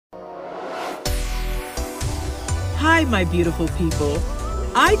Hi, my beautiful people.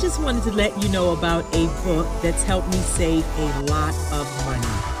 I just wanted to let you know about a book that's helped me save a lot of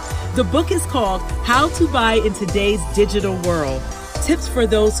money. The book is called How to Buy in Today's Digital World, Tips for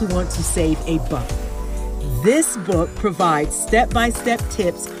Those Who Want to Save a Buck. This book provides step-by-step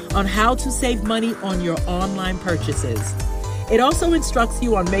tips on how to save money on your online purchases. It also instructs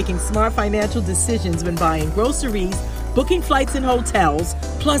you on making smart financial decisions when buying groceries, booking flights and hotels,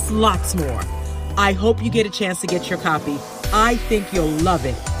 plus lots more. I hope you get a chance to get your copy. I think you'll love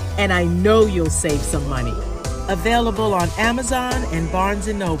it, and I know you'll save some money. Available on Amazon and Barnes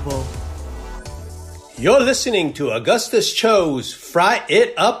 & Noble. You're listening to Augustus Cho's Fry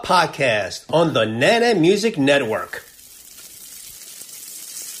It Up podcast on the Nana Music Network.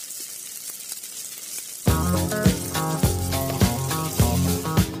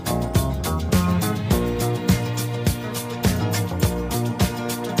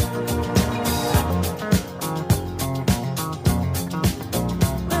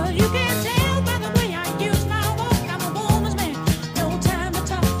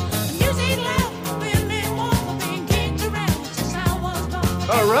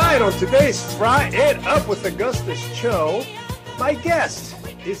 On today's Fry It Up with Augustus Cho, my guest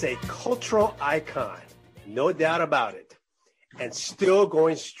is a cultural icon, no doubt about it, and still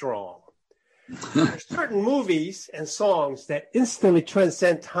going strong. There are certain movies and songs that instantly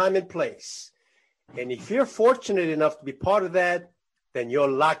transcend time and place. And if you're fortunate enough to be part of that, then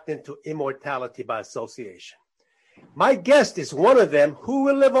you're locked into immortality by association. My guest is one of them who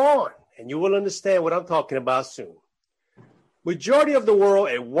will live on, and you will understand what I'm talking about soon. Majority of the world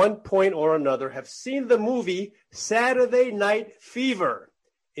at one point or another have seen the movie Saturday Night Fever.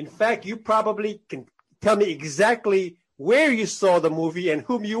 In fact, you probably can tell me exactly where you saw the movie and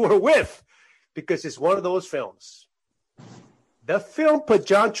whom you were with, because it's one of those films. The film put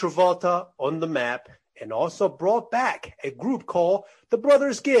John Travolta on the map and also brought back a group called the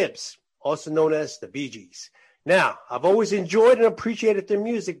Brothers Gibbs, also known as the Bee Gees. Now, I've always enjoyed and appreciated their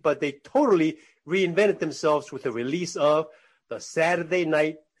music, but they totally reinvented themselves with the release of the Saturday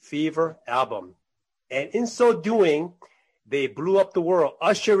Night Fever album. And in so doing, they blew up the world,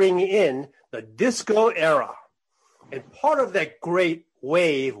 ushering in the disco era. And part of that great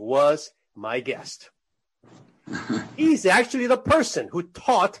wave was my guest. He's actually the person who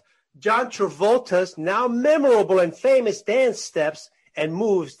taught John Travolta's now memorable and famous dance steps and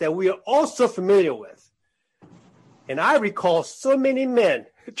moves that we are also familiar with. And I recall so many men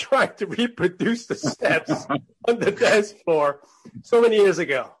trying to reproduce the steps on the dance floor so many years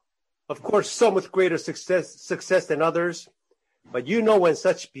ago. Of course, some with greater success than others. But you know, when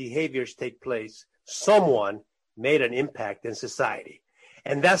such behaviors take place, someone made an impact in society.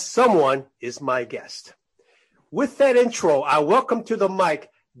 And that someone is my guest. With that intro, I welcome to the mic,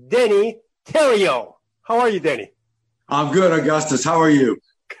 Deney Terrio. How are you, Deney? I'm good, Augustus. How are you?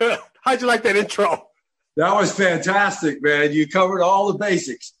 Good. How'd you like that intro? That was fantastic, man. You covered all the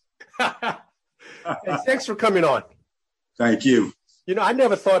basics. Hey, thanks for coming on. Thank you. You know, I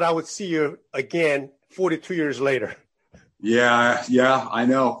never thought I would see you again 42 years later. Yeah, I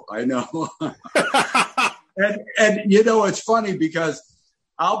know. and you know, it's funny because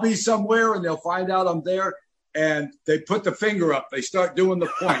I'll be somewhere and they'll find out I'm there and they put the finger up. They start doing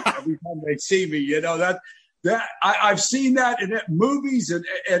the point every time they see me. You know, that I've seen that in movies and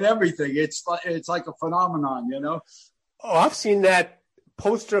everything. It's like a phenomenon, you know. Oh, I've seen that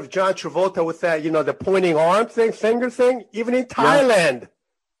poster of John Travolta with that, you know, the pointing arm thing, finger thing, even in Thailand. Yeah.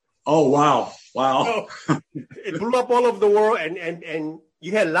 Oh, wow. So, it blew up all over the world, and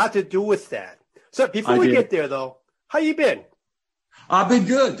you had a lot to do with that. So before we get there, though, how you been? I've been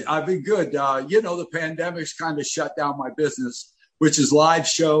good. You know, the pandemic's kind of shut down my business, which is live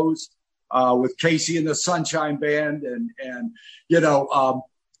shows. With Casey and the Sunshine Band, and you know,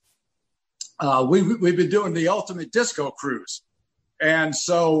 we've been doing the Ultimate Disco Cruise, and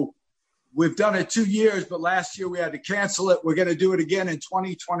so we've done it 2 years, but last year we had to cancel it. We're going to do it again in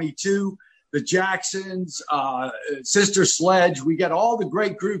 2022. The Jacksons, Sister Sledge, we get all the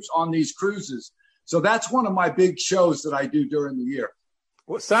great groups on these cruises. So that's one of my big shows that I do during the year.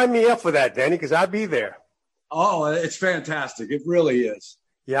 Well, sign me up for that, Denny, because I'll be there. Oh, it's fantastic. It really is.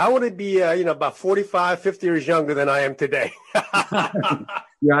 Yeah, I want to be, about 45, 50 years younger than I am today.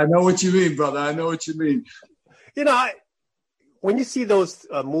 Yeah, I know what you mean, brother. I know what you mean. You know, when you see those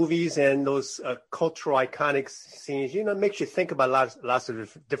movies and those cultural iconic scenes, you know, it makes you think about lots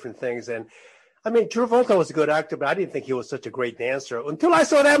of different things. And, I mean, Travolta was a good actor, but I didn't think he was such a great dancer until I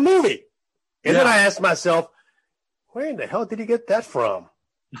saw that movie. And then I asked myself, where in the hell did he get that from?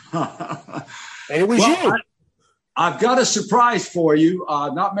 And it was you. I've got a surprise for you.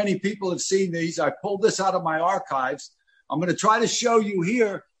 Not many people have seen these. I pulled this out of my archives. I'm going to try to show you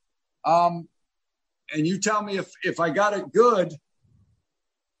here. And you tell me if I got it good.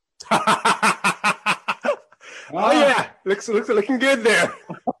 Oh, yeah. Looking good there.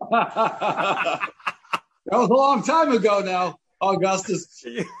 That was a long time ago now, Augustus.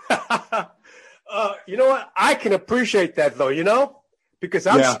 You know what? I can appreciate that, though, because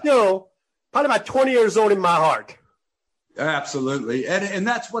I'm still probably about 20 years old in my heart. Absolutely. And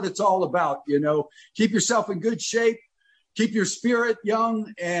that's what it's all about, Keep yourself in good shape, keep your spirit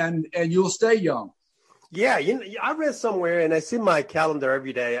young, and you'll stay young. Yeah, I read somewhere, and I see my calendar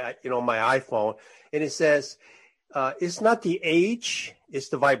every day, on my iPhone, and it says, it's not the age, it's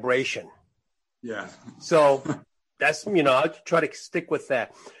the vibration. Yeah. So that's, I'll try to stick with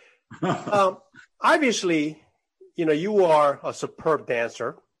that. Obviously, you are a superb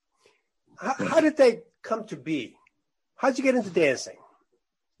dancer. How did they come to be? How'd you get into dancing?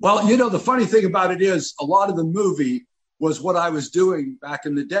 Well, the funny thing about it is a lot of the movie was what I was doing back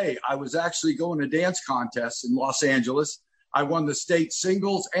in the day. I was actually going to dance contests in Los Angeles. I won the state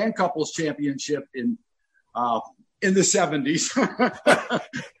singles and couples championship in the 70s.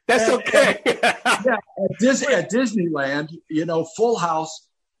 That's okay. At Disneyland, full house,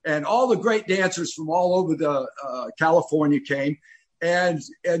 and all the great dancers from all over the California came. And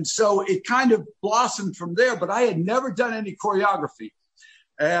so it kind of blossomed from there, but I had never done any choreography.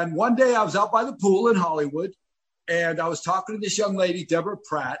 And one day I was out by the pool in Hollywood, and I was talking to this young lady, Deborah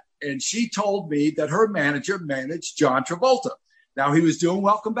Pratt, and she told me that her manager managed John Travolta. Now, he was doing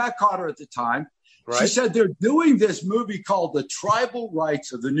Welcome Back, Kotter at the time. Right. She said, they're doing this movie called The Tribal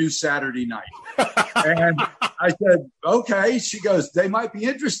Rights of the New Saturday Night. And I said, okay. She goes, they might be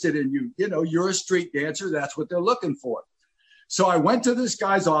interested in you. You're a street dancer. That's what they're looking for. So I went to this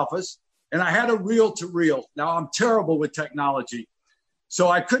guy's office, and I had a reel-to-reel. Now, I'm terrible with technology, so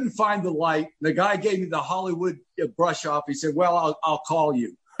I couldn't find the light. The guy gave me the Hollywood brush off. He said, well, I'll call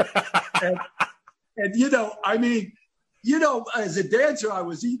you. and as a dancer, I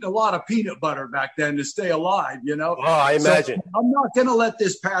was eating a lot of peanut butter back then to stay alive, Oh, I imagine. So I'm not going to let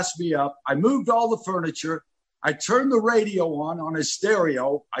this pass me up. I moved all the furniture. I turned the radio on his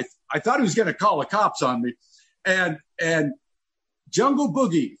stereo. I thought he was going to call the cops on me. And Jungle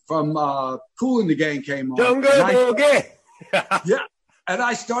Boogie from Kool and the Gang came on. Jungle Boogie. Yeah. And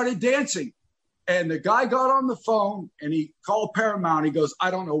I started dancing. And the guy got on the phone and he called Paramount. He goes, I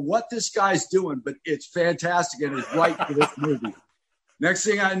don't know what this guy's doing, but it's fantastic and it's right for this movie. Next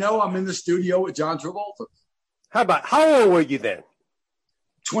thing I know, I'm in the studio with John Travolta. How old were you then?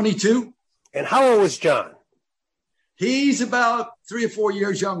 22. And how old was John? He's about 3 or 4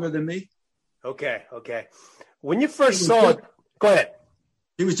 years younger than me. Okay. When you first saw it, go ahead.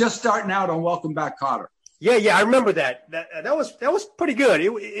 He was just starting out on Welcome Back, Kotter. Yeah, I remember that. That was pretty good.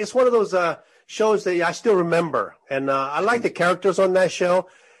 It's one of those shows that I still remember, and I like the characters on that show.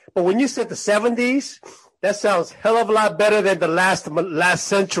 But when you said the 70s, that sounds hell of a lot better than the last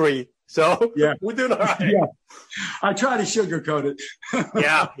century. So yeah, we're doing all right. Yeah, I try to sugarcoat it.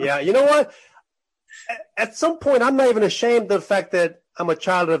 Yeah. You know what? At some point, I'm not even ashamed of the fact that I'm a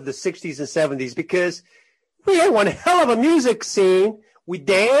child of the 60s and 70s because we had one hell of a music scene. We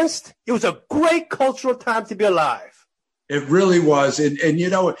danced. It was a great cultural time to be alive. It really was. And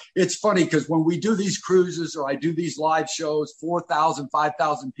it's funny because when we do these cruises or I do these live shows, 4,000,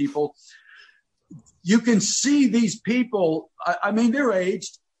 5,000 people, you can see these people. I mean, they're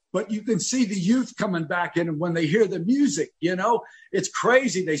aged, but you can see the youth coming back in. And when they hear the music, it's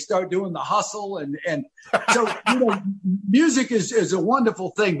crazy. They start doing the hustle. And so, music is a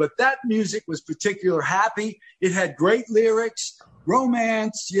wonderful thing. But that music was particularly happy. It had great lyrics,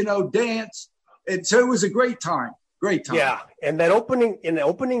 romance, dance. And so it was a great time. Great time. Yeah. And that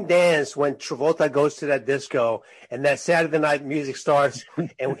opening dance when Travolta goes to that disco and that Saturday night music starts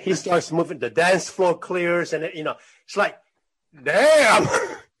and he starts moving, the dance floor clears and it's like, damn.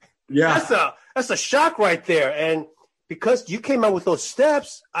 Yeah. That's a shock right there. And because you came out with those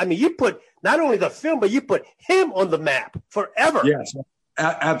steps, I mean, you put not only the film, but you put him on the map forever. Yes,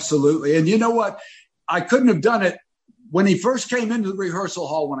 absolutely. And you know what? I couldn't have done it. When he first came into the rehearsal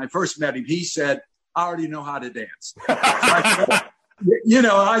hall, when I first met him, he said, I already know how to dance. I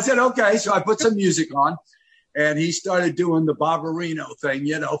said, okay. So I put some music on and he started doing the Barbarino thing,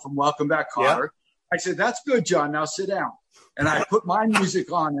 from Welcome Back, Kotter. Yeah. I said, that's good, John. Now sit down. And I put my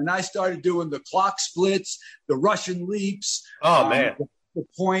music on and I started doing the clock splits, the Russian leaps. Oh, man. The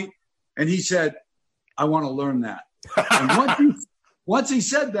point. And he said, I want to learn that. And once he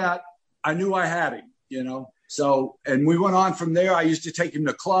said that, I knew I had him, So, and we went on from there. I used to take him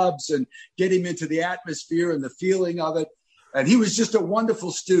to clubs and get him into the atmosphere and the feeling of it. And he was just a wonderful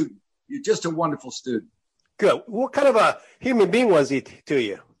student. Just a wonderful student. Good. What kind of a human being was he to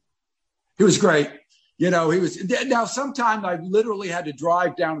you? He was great. He was. Now, sometimes I literally had to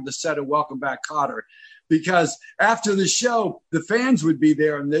drive down to the set of Welcome Back, Kotter, because after the show, the fans would be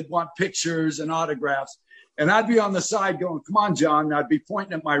there and they'd want pictures and autographs. And I'd be on the side going, come on, John. And I'd be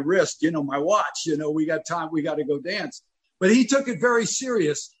pointing at my wrist, my watch, we got time. We got to go dance. But he took it very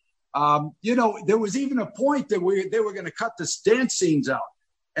serious. There was even a point that they were going to cut the dance scenes out.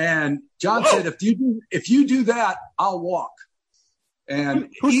 And John said, if you do that, I'll walk.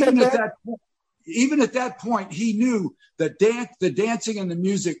 And even at that point, he knew that the dancing and the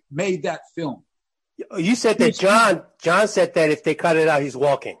music made that film. You said that John said that if they cut it out, he's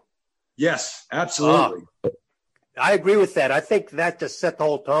walking. Yes, absolutely. I agree with that. I think that just set the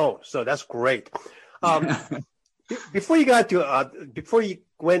whole tone. So that's great. Before you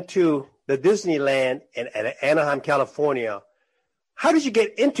went to the Disneyland in Anaheim, California, how did you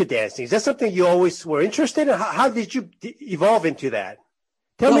get into dancing? Is that something you always were interested in? How did you evolve into that?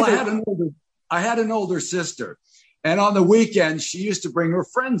 I had an older sister, and on the weekends she used to bring her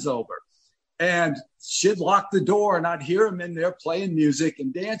friends over, and she'd lock the door, and I'd hear them in there playing music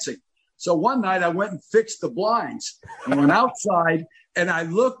and dancing. So one night I went and fixed the blinds and went outside, and I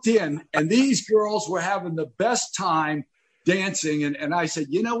looked in, and these girls were having the best time dancing, and I said,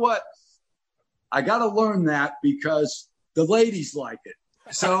 you know what? I got to learn that because the ladies like it.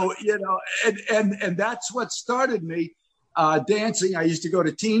 So, and that's what started me dancing. I used to go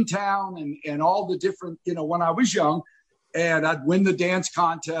to Teen Town and all the different, when I was young, and I'd win the dance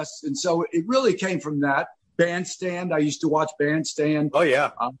contests. And so it really came from that. Bandstand. I used to watch Bandstand. Oh,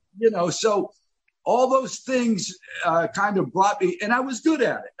 yeah. So all those things kind of brought me, and I was good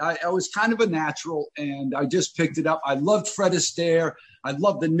at it. I was kind of a natural, and I just picked it up. I loved Fred Astaire. I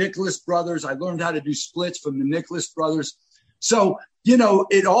loved the Nicholas brothers. I learned how to do splits from the Nicholas brothers. So,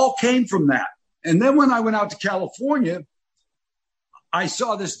 it all came from that. And then when I went out to California, I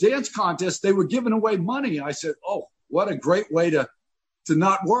saw this dance contest. They were giving away money. I said, oh, what a great way to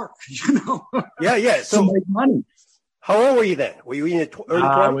not work, Yeah. So to make money. How old were you then? Were you in your early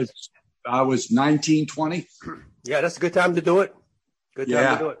 20s? I was 19, 20. Yeah, that's a good time to do it. Good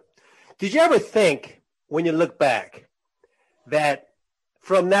time to do it. Did you ever think, when you look back, that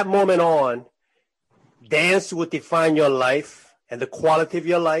from that moment on, dance would define your life and the quality of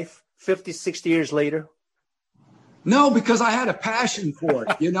your life 50, 60 years later? No, because I had a passion for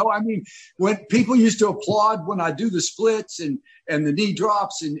it. When people used to applaud when I do the splits and the knee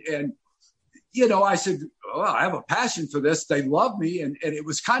drops and I said, well, I have a passion for this. They love me. And it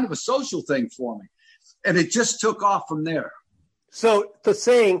was kind of a social thing for me. And it just took off from there. So the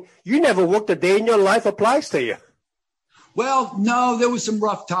saying, you never worked a day in your life applies to you. Well, no, there was some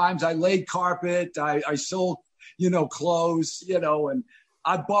rough times. I laid carpet. I sold, clothes, and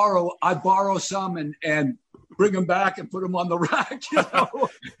I'd borrow some and bring them back and put them on the rack,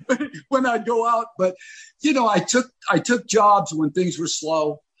 when I'd go out. But, I took jobs when things were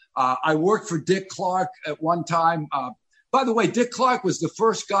slow. I worked for Dick Clark at one time. By the way, Dick Clark was the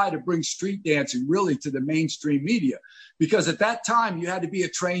first guy to bring street dancing really to the mainstream media, because at that time you had to be a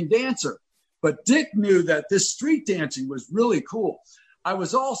trained dancer. But Dick knew that this street dancing was really cool. I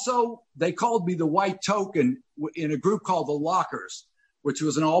was also, they called me the white token in a group called the Lockers, which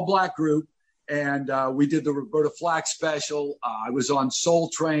was an all-black group. And we did the Roberta Flack special. I was on Soul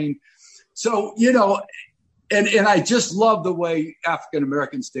Train. So, and I just love the way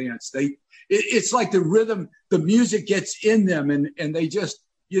African-Americans dance. It's like the rhythm, the music gets in them and they just,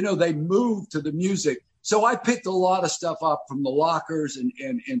 they move to the music. So I picked a lot of stuff up from the Lockers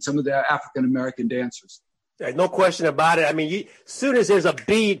and some of the African-American dancers. No question about it. As soon as there's a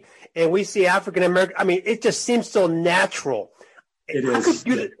beat and we see African-American, it just seems so natural. It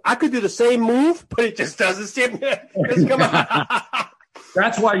is. I could do the same move, but it just doesn't seem come on.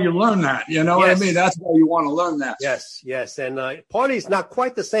 That's why you learn that. You know what I mean? That's why you want to learn that. Yes. And party's not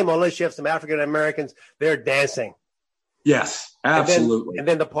quite the same unless you have some African-Americans there dancing. Yes, absolutely. And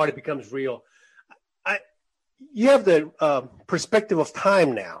then the party becomes real. You have the perspective of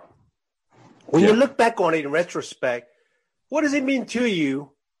time now. When you look back on it in retrospect, what does it mean to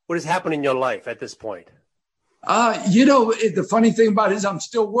you? What has happened in your life at this point? The funny thing about it is I'm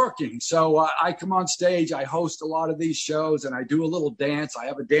still working. So I come on stage, I host a lot of these shows, and I do a little dance. I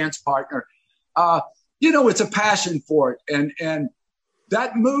have a dance partner. It's a passion for it. And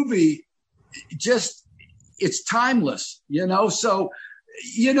that movie just, it's timeless, So,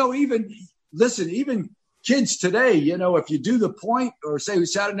 even kids today, if you do The Point or say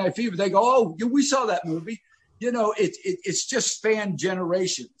Saturday Night Fever, they go, oh, we saw that movie. it's just spanned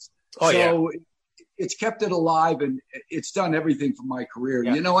generations. Oh, so it's kept it alive, and it's done everything for my career.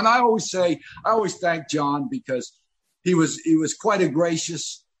 Yeah. And I always thank John, because he was quite a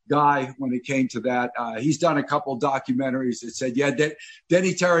gracious guy when it came to that. He's done a couple documentaries that said, Deney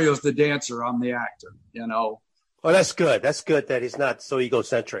Terrio's the dancer, I'm the actor. Oh, that's good. That's good that he's not so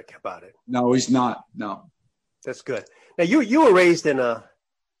egocentric about it. No, he's not. No, that's good. Now you were raised in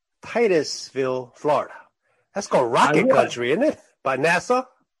Titusville, Florida. That's called Rocket Country, isn't it? By NASA.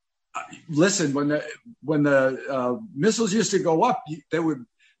 Listen, when the missiles used to go up,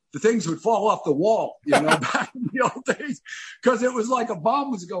 the things would fall off the wall, back in the old days, because it was like a bomb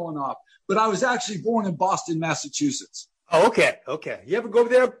was going off. But I was actually born in Boston, Massachusetts. Oh, okay. You ever go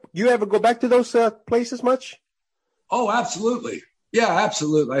there? You ever go back to those places much? Oh, absolutely. Yeah,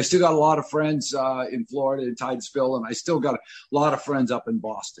 absolutely. I still got a lot of friends in Florida, in Titusville, and I still got a lot of friends up in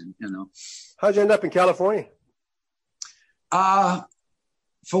Boston, How'd you end up in California?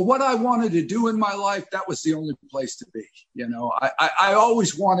 For what I wanted to do in my life, that was the only place to be. I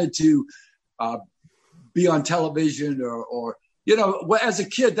always wanted to be on television or as a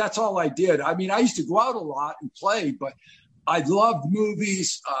kid, that's all I did. I mean, I used to go out a lot and play, but I loved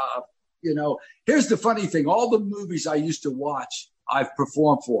movies. Here's the funny thing. All the movies I used to watch, I've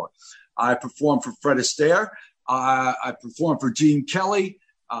performed for. I performed for Fred Astaire. I performed for Gene Kelly,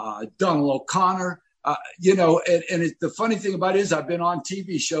 Donald O'Connor. The funny thing about it is I've been on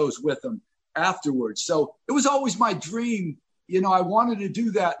TV shows with them afterwards. So it was always my dream. I wanted to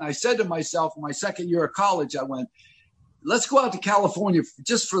do that. And I said to myself, in my second year of college, I went, let's go out to California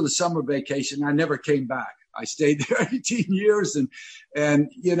just for the summer vacation. I never came back. I stayed there 18 years and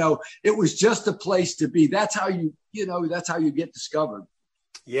it was just a place to be. That's how that's how you get discovered.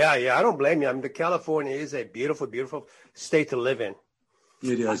 Yeah. I don't blame you. I mean, California is a beautiful, beautiful state to live in.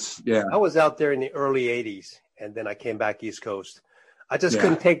 It is, yeah. I was out there in the early 80s, and then I came back East Coast. I just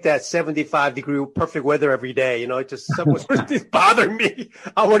couldn't take that 75-degree perfect weather every day. It just bothered me.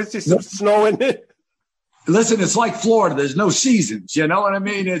 I wanted to see some snow in it. Listen, it's like Florida. There's no seasons. You know what I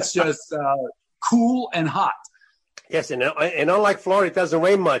mean? It's just cool and hot. Yes, and unlike Florida, it doesn't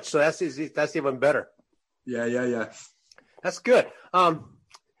rain much, so that's even better. Yeah. That's good.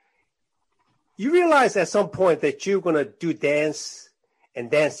 You realize at some point that you're going to do dance and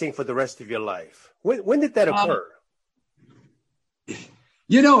dancing for the rest of your life. When did that occur?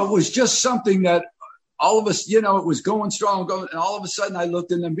 It was just something that all of us, it was going strong, and all of a sudden I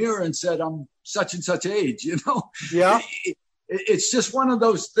looked in the mirror and said, I'm such and such age, Yeah. It's just one of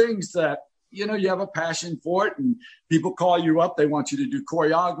those things that, you have a passion for it, and people call you up. They want you to do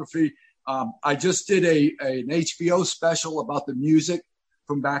choreography. I just did an HBO special about the music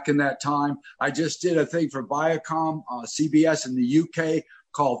from back in that time. I just did a thing for Viacom, CBS in the UK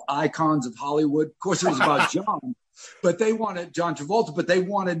called Icons of Hollywood. Of course, it was about John, but they wanted John Travolta, but they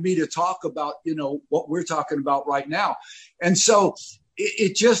wanted me to talk about, what we're talking about right now. And so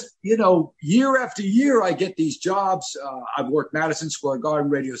it just, year after year, I get these jobs. I've worked Madison Square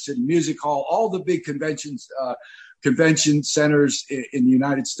Garden, Radio City Music Hall, all the big convention centers in the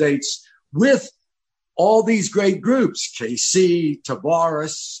United States with all these great groups, KC,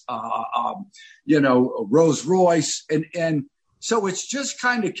 Tavares, Rolls Royce. And so it's just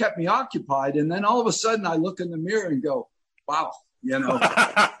kind of kept me occupied. And then all of a sudden I look in the mirror and go, wow, here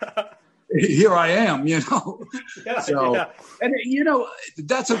I am, Yeah, so, yeah. And,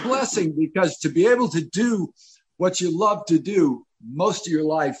 that's a blessing, because to be able to do what you love to do most of your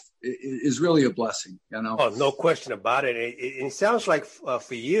life is really a blessing, Oh, no question about it. It sounds like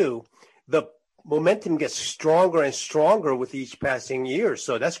for you, the momentum gets stronger and stronger with each passing year.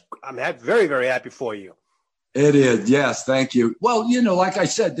 So I'm very, very happy for you. It is. Yes. Thank you. Well, like I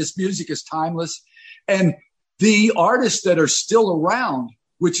said, this music is timeless, and the artists that are still around,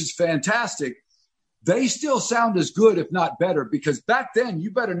 which is fantastic, they still sound as good, if not better, because back then you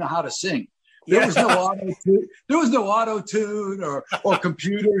better know how to sing. There was no auto-tune or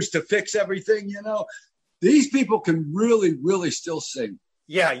computers to fix everything. These people can really, really still sing.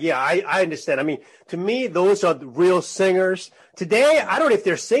 Yeah, I understand. I mean, to me, those are the real singers. Today, I don't know if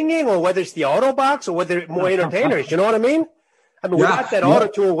they're singing or whether it's the auto box or whether they're more entertainers. You know what I mean? Without that auto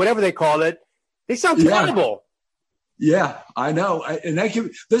tune, whatever they call it, they sound terrible. Yeah, I know. And they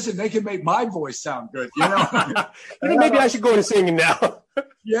can make my voice sound good, Maybe I should go into singing now.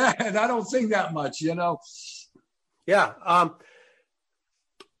 Yeah, and I don't sing that much, Yeah.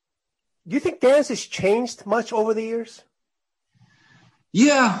 Do you think dance has changed much over the years?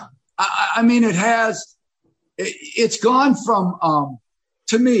 Yeah, I mean, it has. It's gone from,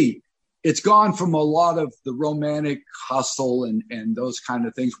 to me, it's gone from a lot of the romantic hustle and those kind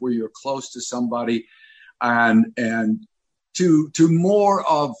of things where you're close to somebody. and to more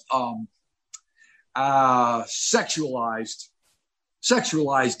of sexualized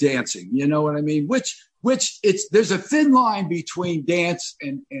dancing. You know what I mean? Which there's a thin line between dance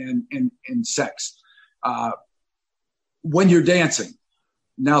and sex when you're dancing.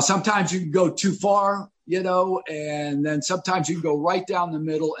 Now, sometimes you can go too far, you know, and then sometimes you can go right down the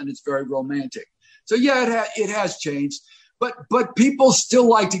middle, and it's very romantic. So yeah, it has changed, but people still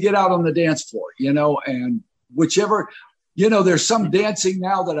like to get out on the dance floor, you know, and whichever, you know, there's some dancing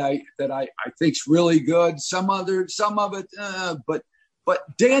now that I think's really good. Some of it,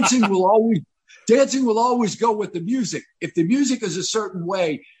 but dancing will always go with the music. If the music is a certain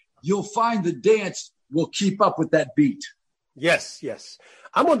way, you'll find the dance will keep up with that beat. Yes.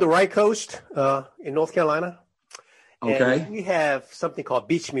 I'm on the right coast in North Carolina. Okay. And we have something called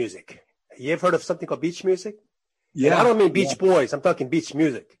beach music. You ever heard of something called beach music? Yeah. And I don't mean beach boys. I'm talking beach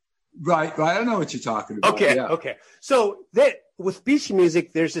music. Right. I know what you're talking about. Okay. So with beach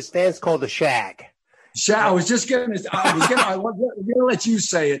music, there's this dance called the shag. I was going to let you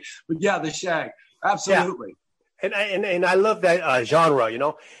say it, but yeah, the shag. Absolutely. Yeah. And I love that genre, you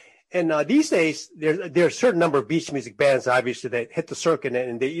know. And these days, there are a certain number of beach music bands, obviously, that hit the circuit,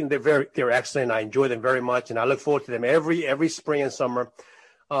 and they're excellent. I enjoy them very much, and I look forward to them every spring and summer.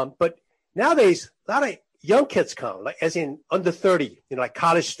 But nowadays, a lot of young kids come, like as in under 30, you know, like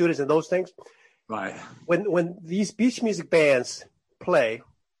college students and those things. Right. When these beach music bands play,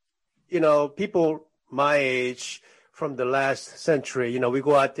 you know, people my age from the last century, you know, we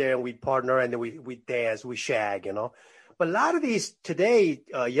go out there and we partner, and then we dance, we shag, you know. But a lot of these today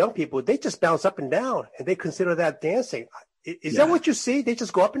young people, they just bounce up and down, and they consider that dancing. Is that what you see? They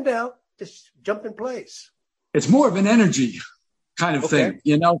just go up and down, just jump in place. It's more of an energy kind of thing,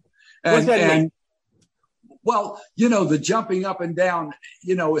 you know. What does that mean? Well, you know, the jumping up and down,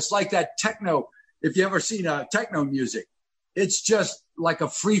 you know, it's like that techno. If you ever seen techno music, it's just like a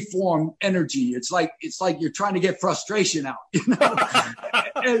free form energy. It's like you're trying to get frustration out, you know.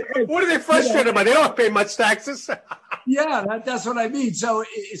 What are they frustrated by? They don't pay much taxes. Yeah, that's what I mean. So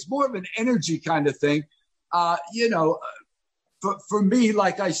it's more of an energy kind of thing. You know, for me,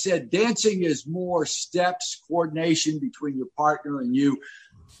 like I said, dancing is more steps, coordination between your partner and you.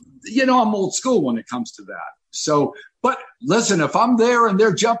 You know, I'm old school when it comes to that. So, but listen, if I'm there and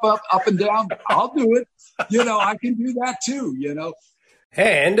they're jump up and down, I'll do it. You know, I can do that too, you know.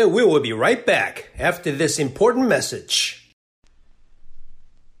 And we will be right back after this important message.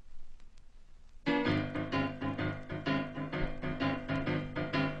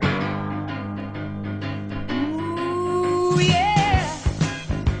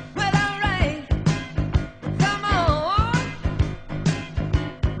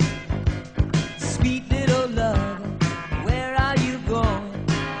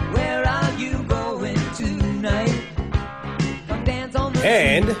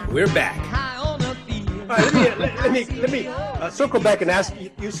 And we're back. All right, let me circle back and ask you.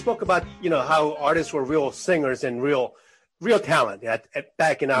 You spoke about, you know, how artists were real singers and real talent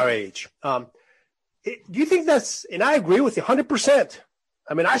back in our age. Do you think that's? And I agree with you 100%.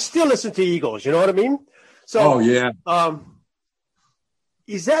 I mean, I still listen to Eagles. You know what I mean? So,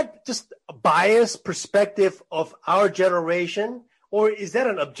 is that just a biased perspective of our generation, or is that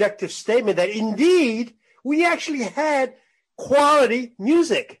an objective statement that indeed we actually had quality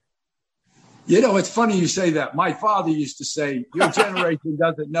music? You know, it's funny you say that. My father used to say, your generation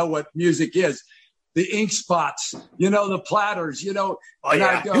doesn't know what music is. The ink spots, you know, the platters, you know. Oh,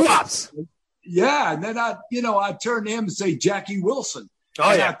 yeah. Yeah. And then I'd turn to him and say, Jackie Wilson.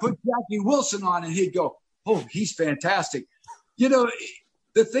 I'd put Jackie Wilson on and he'd go, oh, he's fantastic. You know,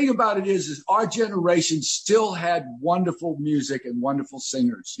 the thing about it is our generation still had wonderful music and wonderful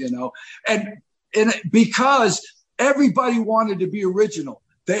singers, you know, and because everybody wanted to be original.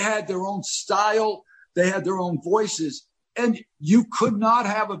 They had their own style. They had their own voices. And you could not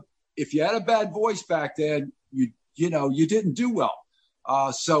have if you had a bad voice back then, you didn't do well.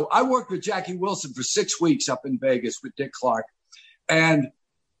 So I worked with Jackie Wilson for 6 weeks up in Vegas with Dick Clark. And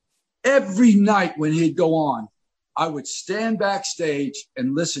every night when he'd go on, I would stand backstage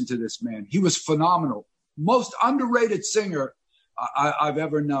and listen to this man. He was phenomenal. Most underrated singer I've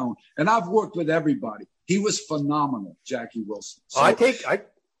ever known. And I've worked with everybody. He was phenomenal, Jackie Wilson. So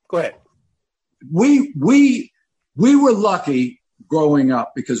go ahead. We were lucky growing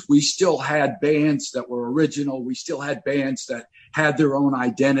up because we still had bands that were original. We still had bands that had their own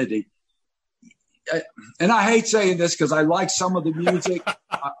identity. And I hate saying this because I like some of the music.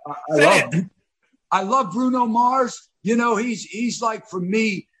 I love Bruno Mars. You know, he's like, for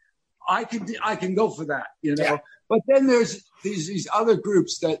me, I can go for that, you know. Yeah. But then there's these other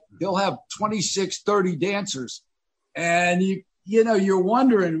groups that they'll have 26, 30 dancers. And, you're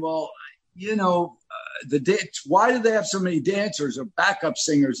wondering, well, why do they have so many dancers or backup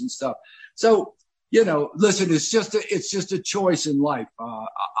singers and stuff? So, listen, it's just a choice in life.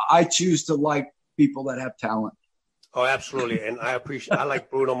 I choose to like people that have talent. Oh, absolutely. And I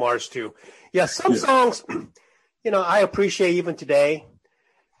like Bruno Mars too. Yeah, some songs, I appreciate even today.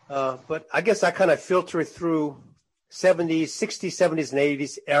 But I guess I kind of filter through 70s, 60s, 70s, and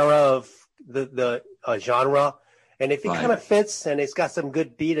 80s era of the genre. And if it kind of fits and it's got some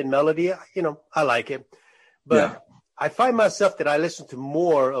good beat and melody, I like it. But I find myself that I listen to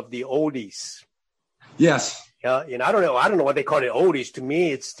more of the oldies. Yes. I don't know. I don't know what they call it oldies. To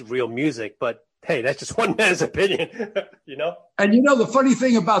me, it's the real music. But hey, that's just one man's opinion, And the funny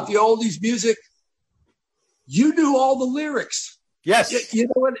thing about the oldies music, you knew all the lyrics. Yes. You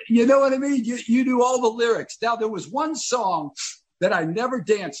know what I mean? You knew all the lyrics. Now, there was one song that I never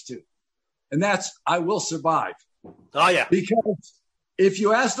danced to, and that's I Will Survive. Oh, yeah. Because if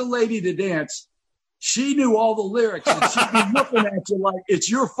you asked a lady to dance, she knew all the lyrics, and she'd be looking at you like it's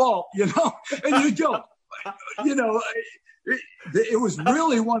your fault, and you go, it was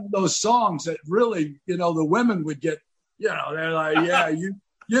really one of those songs that really, the women would get, they're like, yeah,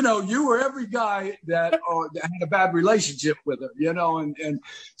 you were every guy that had a bad relationship with her, and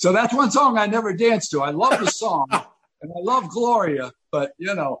so that's one song I never danced to. I love the song and I love Gloria, but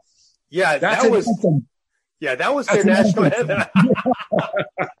yeah, that was their national anthem.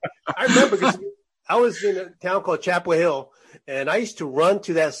 I remember because I was in a town called Chapel Hill, and I used to run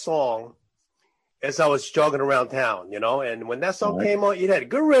to that song as I was jogging around town, and when that song came on, it had a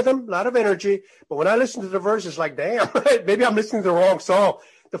good rhythm, a lot of energy. But when I listened to the verse, it's like, damn, maybe I'm listening to the wrong song.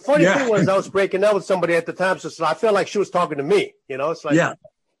 The funny thing was I was breaking up with somebody at the time, so I felt like she was talking to me, it's like. Yeah,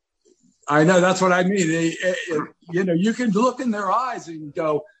 I know. That's what I mean. You can look in their eyes and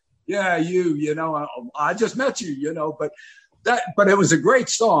go, yeah, I just met you, but it was a great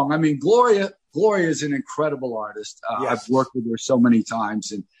song. I mean, Gloria is an incredible artist. I've worked with her so many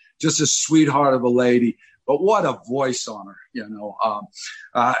times and just a sweetheart of a lady, but what a voice on her,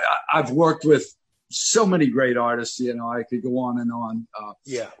 I've worked with so many great artists, I could go on and on.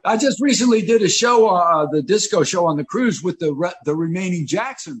 I just recently did a show, the disco show on the cruise with the remaining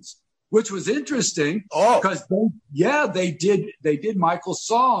Jacksons, which was interesting because they did Michael's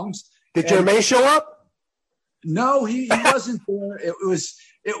songs. Did Jermaine show up? No, he wasn't there. It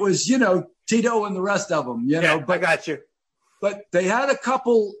was Tito and the rest of them, but I got you. But they had a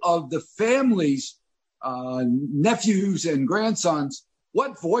couple of the families, nephews and grandsons.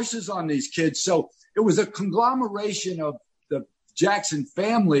 What voices on these kids? So it was a conglomeration of the Jackson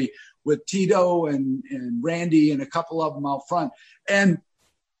family with Tito and Randy and a couple of them out front. And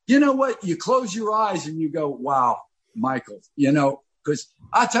you know what? You close your eyes and you go, wow, Michael, because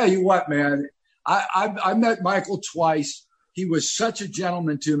I tell you what, man, I met Michael twice. He was such a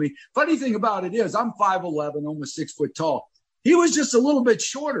gentleman to me. Funny thing about it is I'm 5'11", almost 6 foot tall. He was just a little bit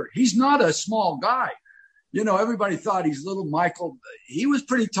shorter. He's not a small guy. Everybody thought he's little Michael. He was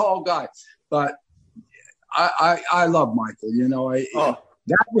pretty tall guy, but I love Michael.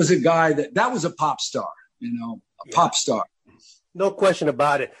 That was a guy that was a pop star, pop star. No question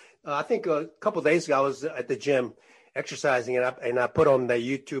about it. I think a couple of days ago, I was at the gym exercising, and I put on the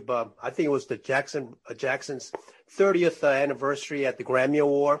YouTube. I think it was the Jackson's 30th anniversary at the Grammy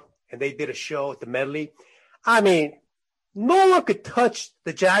Award, and they did a show at the medley. I mean, no one could touch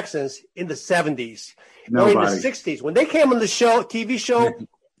the Jacksons in the 70s or in the 60s. When they came on the show, TV show,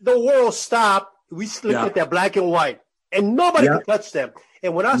 the world stopped. We looked at that black and white, and nobody could touch them.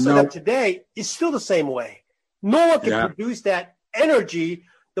 And when I saw them today, it's still the same way. No one can produce that energy,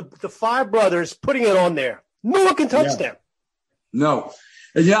 the five brothers putting it on there. No one can touch them. No.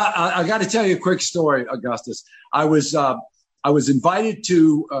 And I got to tell you a quick story, Augustus. I was invited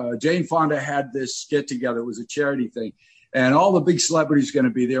to Jane Fonda had this get together. It was a charity thing. And all the big celebrities are going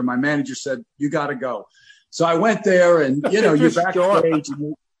to be there. My manager said, you got to go. So I went there and, you're backstage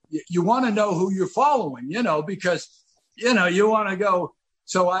and you want to know who you're following, because, you want to go.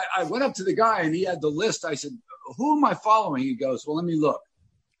 So I went up to the guy and he had the list. I said, who am I following? He goes, well, let me look.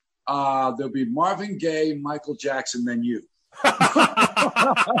 There'll be Marvin Gaye, Michael Jackson, then you.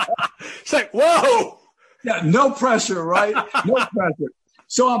 It's like, whoa. Yeah, no pressure, right? No pressure.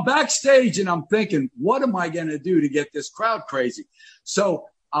 So I'm backstage and I'm thinking, what am I going to do to get this crowd crazy? So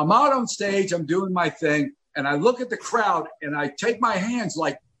I'm out on stage, I'm doing my thing, and I look at the crowd and I take my hands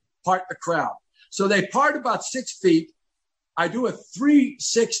like part the crowd. So they part about 6 feet. I do a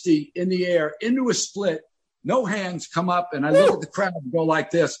 360 in the air into a split, no hands come up, and I look at the crowd and go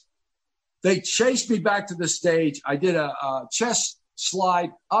like this. they chased me back to the stage. I did a chest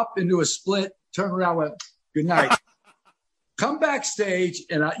slide up into a split, turn around, went, good night. Come backstage,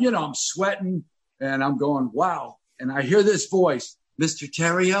 and I'm sweating, and I'm going, wow. And I hear this voice, Mr.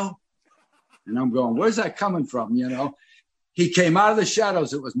 Terrio. And I'm going, where's that coming from? He came out of the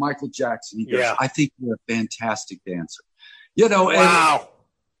shadows. It was Michael Jackson. He goes, I think you're a fantastic dancer. Wow.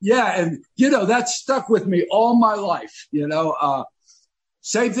 And that stuck with me all my life.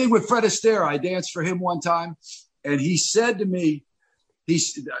 Same thing with Fred Astaire. I danced for him one time, and he said to me,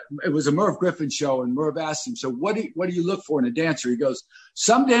 it was a Merv Griffin show, and Merv asked him, so what do you look for in a dancer? He goes,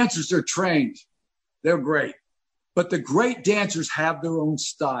 some dancers are trained. They're great. But the great dancers have their own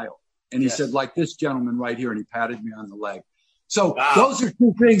style. And he said, like this gentleman right here, and he patted me on the leg. So those are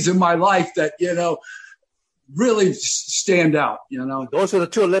two things in my life that, really stand out, Those are the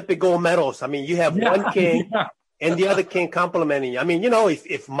two Olympic gold medals. I mean, you have one king and the other king complimenting you. I mean,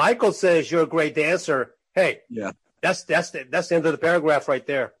 if Michael says you're a great dancer, hey, that's the end of the paragraph right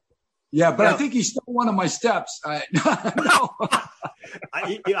there. Yeah, but I think he stole one of my steps. No.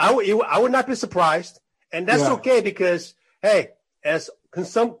 I would not be surprised. And that's okay because, hey, as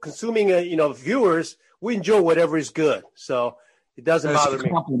consuming, viewers, we enjoy whatever is good. So it doesn't bother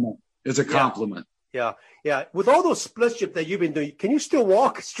me. It's a compliment. Yeah. With all those split shifts that you've been doing, can you still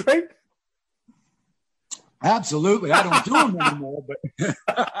walk straight? Absolutely. I don't do them anymore, but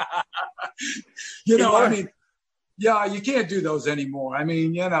you can't do those anymore. I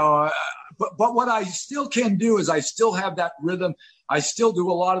mean, but what I still can do is I still have that rhythm. I still do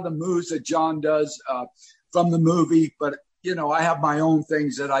a lot of the moves that John does from the movie, but I have my own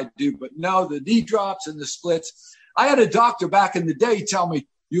things that I do. But no, the knee drops and the splits. I had a doctor back in the day tell me,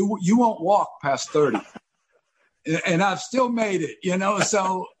 you won't walk past 30. And I've still made it,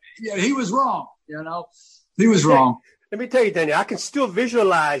 So he was wrong, He was wrong. Let me tell you, Deney, I can still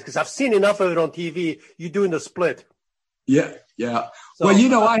visualize because I've seen enough of it on TV. You doing the split. Yeah. So,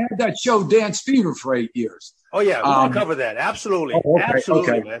 well, I had that show Dance Fever for 8 years. Oh, yeah. We can cover that. Absolutely.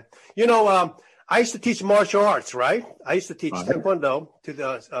 Absolutely, man. I used to teach martial arts, right? I used to teach Taekwondo to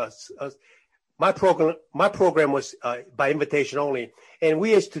the my program was by invitation only. And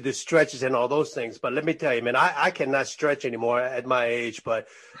we used to do stretches and all those things. But let me tell you, man, I cannot stretch anymore at my age. But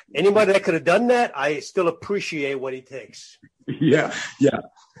anybody that could have done that, I still appreciate what it takes. Yeah.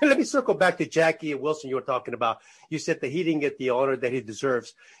 Let me circle back to Jackie Wilson you were talking about. You said that he didn't get the honor that he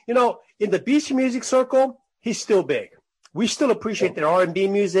deserves. In the beach music circle, he's still big. We still appreciate their R&B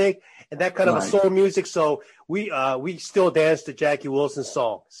music and that kind of a soul music. So we still dance to Jackie Wilson's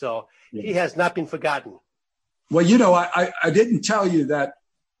song. So he has not been forgotten. Well, I didn't tell you that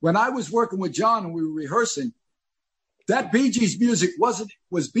when I was working with John and we were rehearsing, that Bee Gees music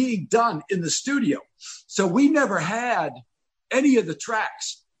was being done in the studio. So we never had any of the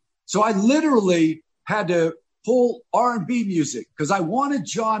tracks. So I literally had to pull R&B music because I wanted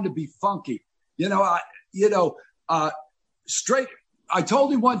John to be funky. Straight. I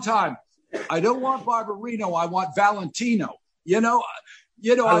told him one time, I don't want Barbarino. I want Valentino. I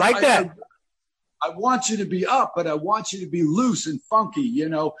like that. I want you to be up, but I want you to be loose and funky,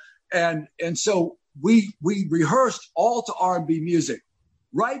 and so we rehearsed all to R&B music.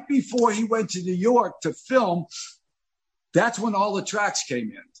 Right before he went to New York to film, that's when all the tracks came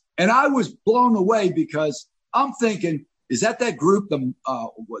in. And I was blown away because I'm thinking, is that group, the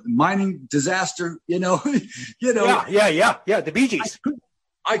mining disaster, Yeah, the Bee Gees.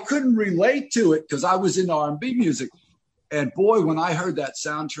 I couldn't relate to it because I was in R&B music. And boy, when I heard that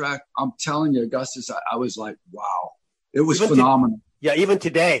soundtrack, I'm telling you, Augustus, I was like, wow, it was phenomenal. Even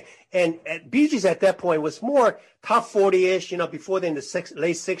today. And Bee Gees at that point was more top 40-ish, before then the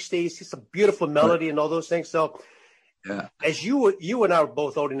late 60s. It's a beautiful melody and all those things. So as you and I were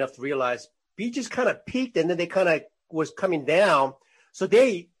both old enough to realize, Bee Gees kind of peaked and then they kind of was coming down. So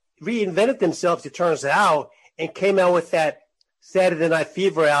they reinvented themselves, it turns out, and came out with that Saturday Night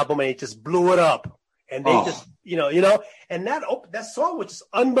Fever album, and it just blew it up. And they just, and that song was just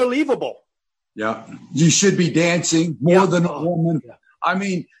unbelievable. Yeah. You should be dancing more than a woman. Yeah. I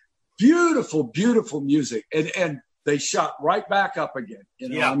mean, beautiful, beautiful music. And they shot right back up again.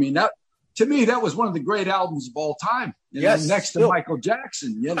 I mean, that to me, that was one of the great albums of all time. Next to Michael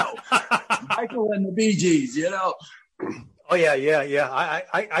Jackson, Michael and the Bee Gees, Oh, yeah.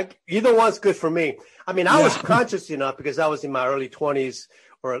 I either one's good for me. I mean, I was conscious enough because I was in my early 20s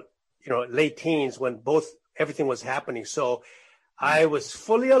or late teens when everything was happening. So I was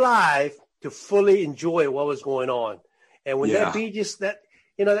fully alive to fully enjoy what was going on. And when that Bee Gees, that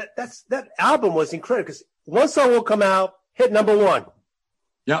album was incredible because one song will come out, hit number one.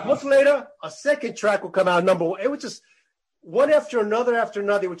 Yeah. A month later, a second track will come out number one. It was just one after another.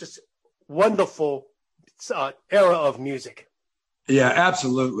 It was just wonderful era of music. Yeah,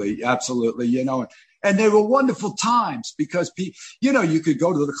 absolutely. Absolutely. And they were wonderful times because, you could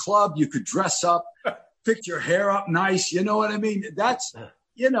go to the club, you could dress up, fix your hair up nice. You know what I mean? That's,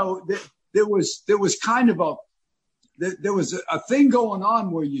 there was kind of there was a thing going on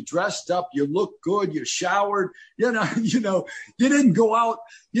where you dressed up, you looked good, you showered, you didn't go out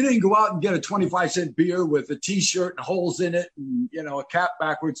and get a 25-cent beer with a T-shirt and holes in it and, a cap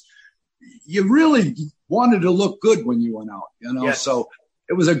backwards. You really wanted to look good when you went out, Yes. So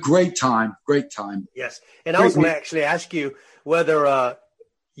it was a great time. Yes. And I was going to actually ask you whether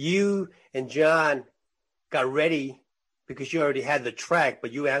you and John got ready because you already had the track,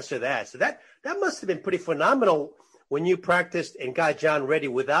 but you answered that. So that must have been pretty phenomenal when you practiced and got John ready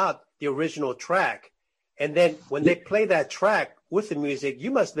without the original track. And then when they play that track with the music,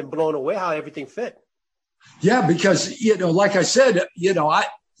 you must have been blown away how everything fit. Yeah, because, like I said, the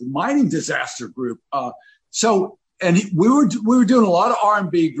mining disaster group. We were doing a lot of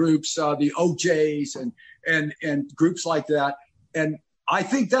R&B groups, the OJs and groups like that. And I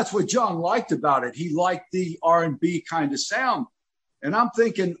think that's what John liked about it. He liked the R&B kind of sound. And I'm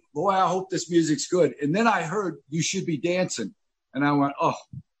thinking, boy, I hope this music's good. And then I heard You Should Be Dancing. And I went,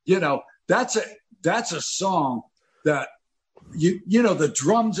 that's a song that, the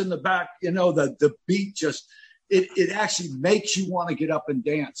drums in the back, the beat just, it actually makes you want to get up and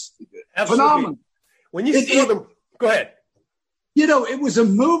dance. Absolutely. Phenomenal. When you see them, go ahead. It was a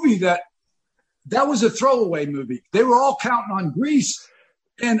movie that was a throwaway movie. They were all counting on Grease.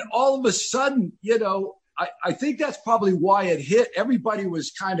 And all of a sudden, I think that's probably why it hit. Everybody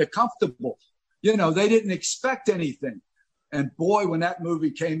was kind of comfortable. They didn't expect anything. And boy, when that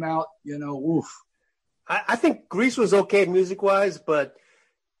movie came out, oof. I think Grease was okay music-wise, but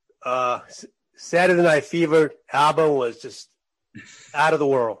Saturday Night Fever album was just out of the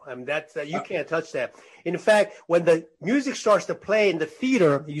world. I mean, you can't touch that. In fact, when the music starts to play in the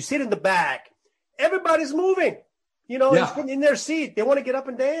theater, you sit in the back, everybody's moving, in their seat. They want to get up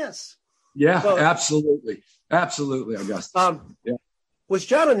and dance. Yeah, so, absolutely. Absolutely, Augustus. Was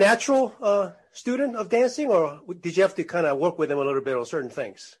John a natural student of dancing, or did you have to kind of work with him a little bit on certain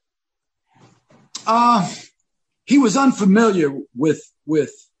things? He was unfamiliar with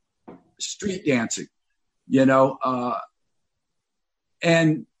street dancing,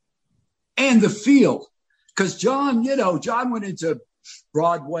 and the feel, because John went into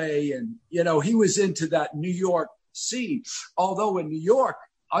Broadway and, he was into that New York scene. Although in New York,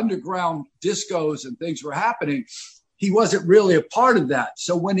 underground discos and things were happening, he wasn't really a part of that.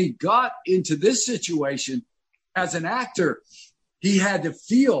 So when he got into this situation as an actor, he had to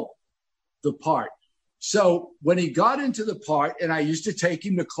feel the part. So when he got into the part, and I used to take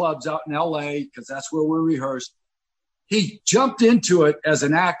him to clubs out in LA because that's where we rehearsed, he jumped into it as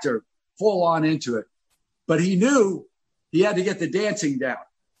an actor, full on into it. But he knew he had to get the dancing down,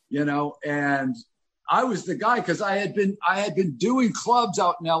 and I was the guy because I had been doing clubs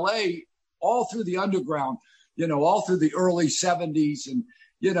out in LA all through the underground, all through the early 70s. And,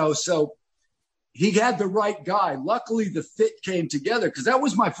 so he had the right guy. Luckily, the fit came together because that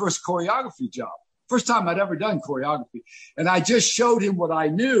was my first choreography job. First time I'd ever done choreography. And I just showed him what I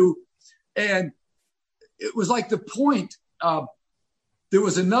knew. And it was like the point. There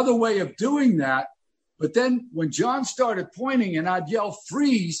was another way of doing that. But then when John started pointing and I'd yell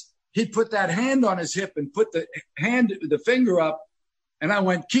freeze, he'd put that hand on his hip and put the finger up. And I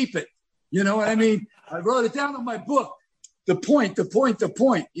went, keep it. You know what I mean? I wrote it down on my book. The point.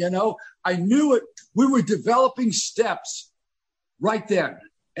 I knew it. We were developing steps right then.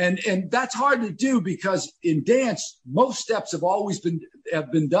 And that's hard to do because in dance, most steps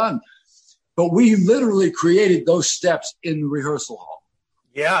have been done. But we literally created those steps in the rehearsal hall.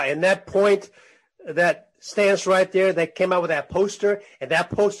 Yeah, and that point, that stance right there, that came out with that poster, and that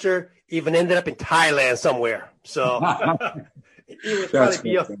poster even ended up in Thailand somewhere. So it was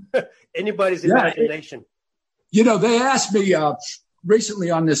probably anybody's imagination. They asked me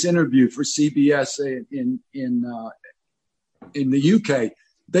recently on this interview for CBS in the UK.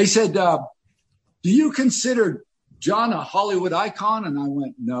 They said, do you consider John a Hollywood icon? And I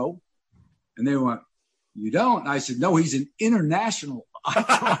went, no. And they went, you don't? And I said, no, he's an international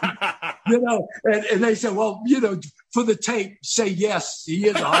icon. And they said, well, for the tape, say yes, he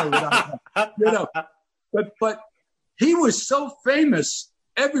is a Hollywood icon. But he was so famous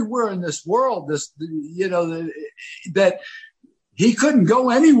everywhere in this world, that he couldn't go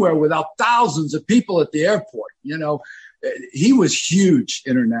anywhere without thousands of people at the airport. He was huge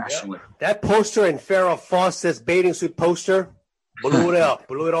internationally. Yeah. That poster in Farrah Fawcett's bathing suit poster blew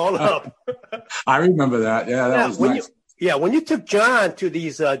it all up. I remember that. Yeah, that was nice. When you took John to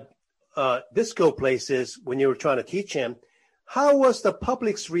these disco places when you were trying to teach him. How was the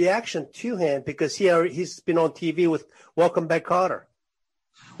public's reaction to him? Because he's been on TV with Welcome Back, Kotter.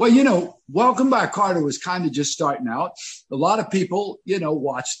 Well, Welcome Back, Kotter was kind of just starting out. A lot of people,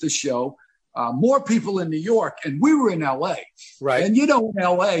 watched the show. More people in New York, and we were in L.A. Right. And, in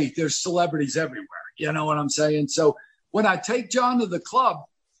L.A., there's celebrities everywhere. You know what I'm saying? So when I take John to the club,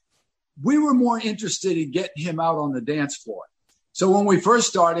 we were more interested in getting him out on the dance floor. So when we first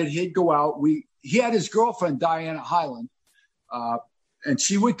started, he'd go out. He had his girlfriend, Diana Hyland, and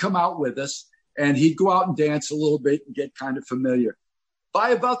she would come out with us, and he'd go out and dance a little bit and get kind of familiar.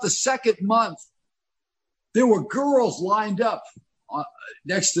 By about the second month, there were girls lined up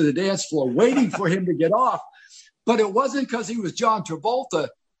next to the dance floor waiting for him to get off. But it wasn't because he was John Travolta.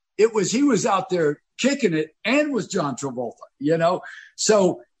 It was he was out there kicking it and was John Travolta,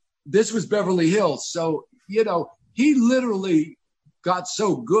 So this was Beverly Hills. So, he literally got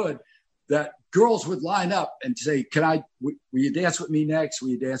so good that girls would line up and say, will you dance with me next? Will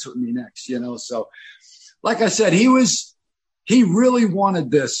you dance with me next? So like I said, he really wanted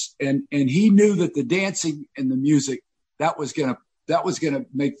this, and he knew that the dancing and the music, that was going to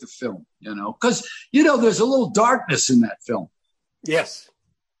make the film, because, there's a little darkness in that film. Yes.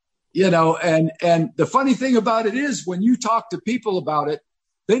 And the funny thing about it is when you talk to people about it,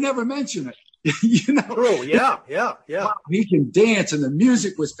 they never mention it. True. Yeah. Wow, he can dance, and the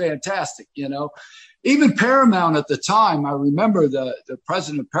music was fantastic. Even Paramount at the time, I remember the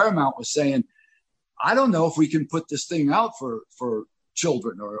president of Paramount was saying, I don't know if we can put this thing out for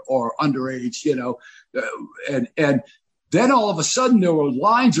children or underage, and then all of a sudden there were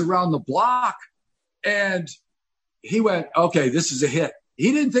lines around the block, and he went, okay, this is a hit.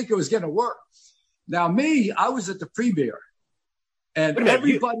 He didn't think it was going to work. Now I was at the premiere. And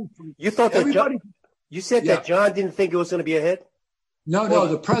everybody, you thought that you said that John didn't think it was going to be a hit? No,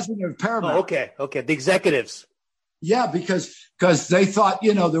 the president of Paramount. Oh, okay, the executives. Yeah, because they thought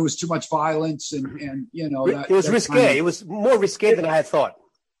there was too much violence and it was risque. It was more risque than I had thought.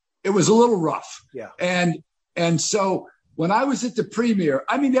 It was a little rough. Yeah, and so when I was at the premiere,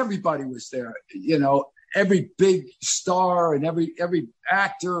 I mean everybody was there. Every big star and every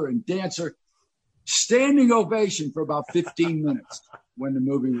actor and dancer. Standing ovation for about 15 minutes when the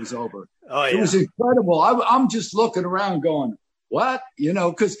movie was over. Oh, yeah. It was incredible. I'm just looking around going, what?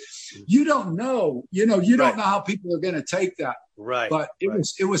 Because you don't know, you don't know how people are going to take that. Right. But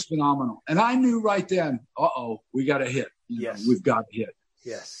it was phenomenal. And I knew right then, we got a hit. Yes. We've got a hit.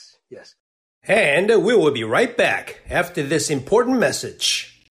 Yes. And we will be right back after this important message.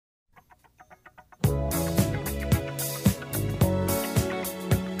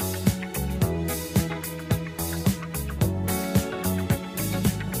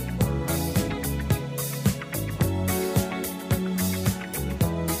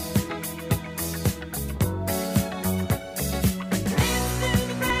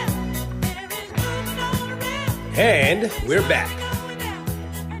 And we're back.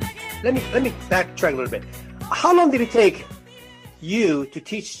 Let me backtrack a little bit. How long did it take you to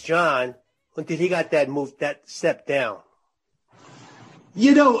teach John until he got that step down?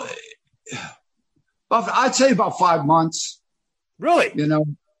 I'd say about 5 months. Really?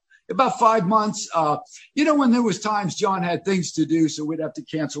 About 5 months. When there was times John had things to do, so we'd have to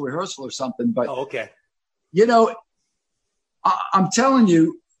cancel rehearsal or something. But okay. I'm telling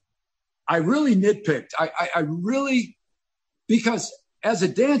you, I really nitpicked. I really, because as a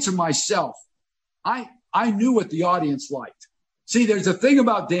dancer myself, I knew what the audience liked. See, there's a thing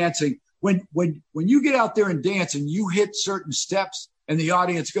about dancing. When you get out there and dance and you hit certain steps and the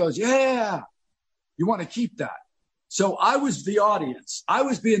audience goes, yeah, you want to keep that. So I was the audience. I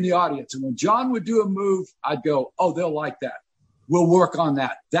was being the audience. And when John would do a move, I'd go, oh, they'll like that. We'll work on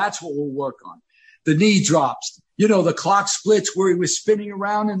that. That's what we'll work on. The knee drops, the clock splits where he was spinning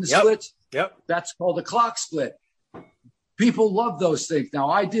around in the splits. Yep. That's called a clock split. People love those things. Now,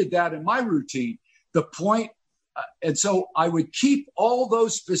 I did that in my routine. The point, and so I would keep all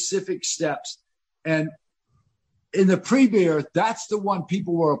those specific steps. And in the premiere, that's the one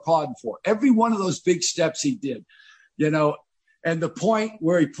people were applauding for. Every one of those big steps he did, and the point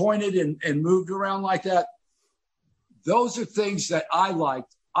where he pointed and moved around like that, those are things that I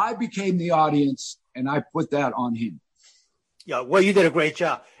liked. I became the audience, and I put that on him. Yeah, well, you did a great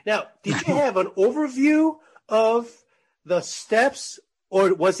job. Now, did you have an overview of the steps,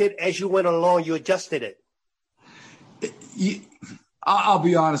 or was it as you went along, you adjusted it? I'll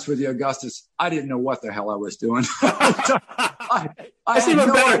be honest with you, Augustus. I didn't know what the hell I was doing. I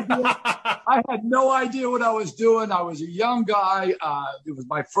had no idea what I was doing. I was a young guy. It was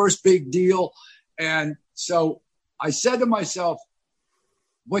my first big deal. And so I said to myself,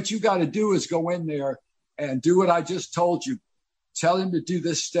 what you got to do is go in there and do what I just told you. Tell him to do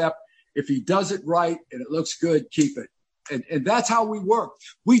this step. If he does it right and it looks good, keep it. And that's how we work.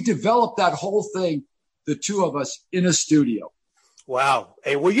 We developed that whole thing, the two of us, in a studio. Wow.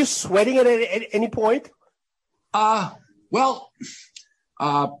 And were you sweating at any point? I'm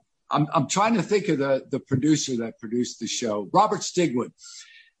trying to think of the producer that produced the show, Robert Stigwood.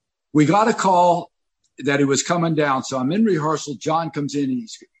 We got a call that he was coming down. So I'm in rehearsal. John comes in.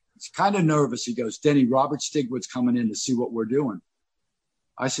 He's kind of nervous. He goes, Denny, Robert Stigwood's coming in to see what we're doing.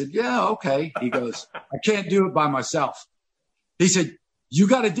 I said, yeah, okay. He goes, I can't do it by myself. He said, you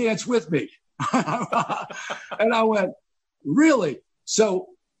got to dance with me. And I went, really? So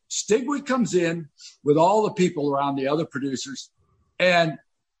Stigwood comes in with all the people around, the other producers, and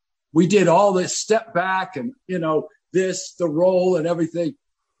we did all this step back and, the roll and everything,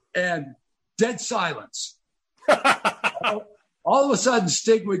 and dead silence. All of a sudden,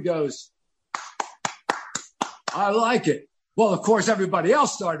 Stigwood goes, I like it. Well, of course, everybody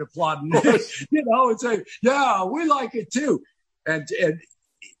else started applauding, and saying, yeah, we like it too. And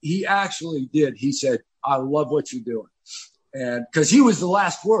he actually did. He said, I love what you're doing. And because he was the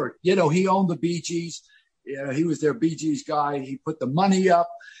last word, he owned the Bee Gees. He was their Bee Gees guy. He put the money up.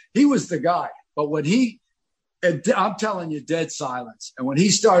 He was the guy. But when I'm telling you, dead silence. And when he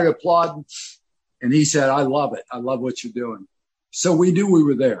started applauding and he said, I love it. I love what you're doing. So we knew we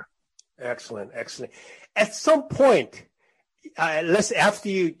were there. Excellent. Excellent. At some point, after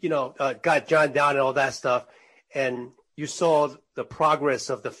you got John down and all that stuff, and you saw the progress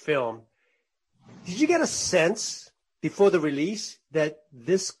of the film, did you get a sense before the release that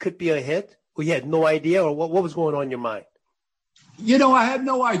this could be a hit? Or you had no idea, or what was going on in your mind? I had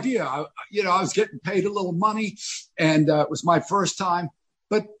no idea. I was getting paid a little money, and it was my first time.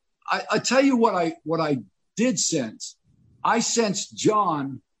 But I tell you what I did sense. I sensed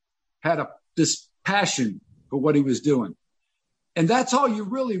John had this passion for what he was doing. And that's all you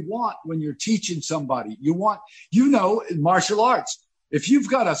really want when you're teaching somebody. You want, in martial arts, if you've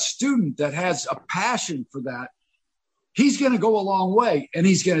got a student that has a passion for that, he's going to go a long way, and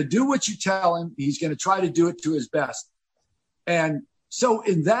he's going to do what you tell him. He's going to try to do it to his best. And so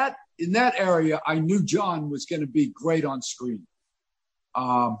in that area, I knew John was going to be great on screen.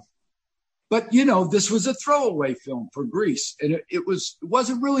 But this was a throwaway film for Greece, and it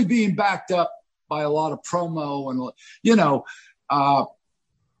wasn't really being backed up by a lot of promo and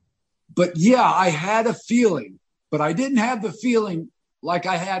but yeah, I had a feeling, but I didn't have the feeling like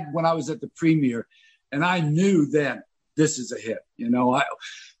I had when I was at the premiere, and I knew then this is a hit. And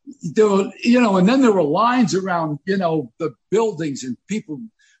then there were lines around the buildings, and people,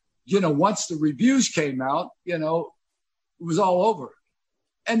 once the reviews came out, it was all over.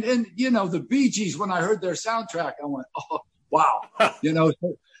 And the Bee Gees, when I heard their soundtrack, I went, oh wow,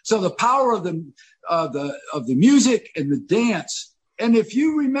 So the power of the music and the dance. And if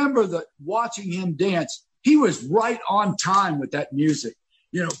you remember watching him dance, he was right on time with that music.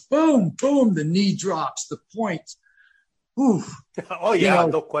 Boom, boom, the knee drops, the points. Oof. Oh yeah,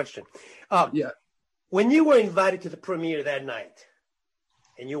 no question. Yeah. When you were invited to the premiere that night,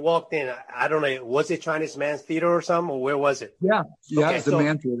 and you walked in, I don't know, was it Chinese Man's Theater or something, or where was it? Yeah, okay, it's the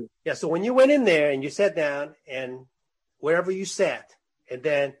Man Theater. Yeah, so when you went in there and you sat down, and wherever you sat, and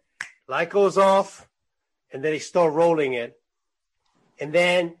then light goes off, and then they start rolling it, and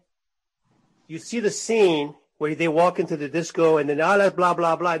then you see the scene where they walk into the disco, and then all that blah,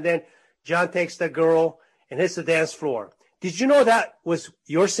 blah, blah, and then John takes the girl and hits the dance floor. Did you know that was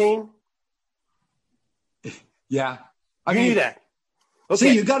your scene? Yeah. I knew that. Okay.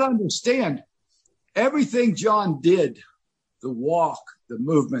 See, you got to understand everything John did, the walk, the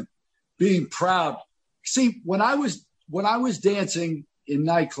movement, being proud. See, when I was dancing in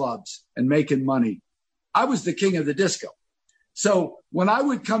nightclubs and making money, I was the king of the disco. So when I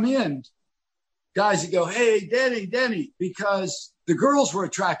would come in, guys would go, hey, Denny, because the girls were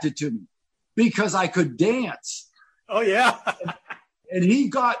attracted to me because I could dance. Oh, yeah. And he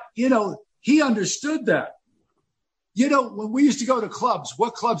got, he understood that. When we used to go to clubs,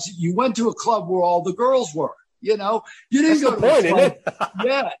 what clubs? You went to a club where all the girls were, you didn't That's go the to point, a club.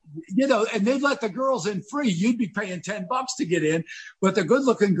 Isn't it? Yeah. And they'd let the girls in free. You'd be paying $10 to get in, but the good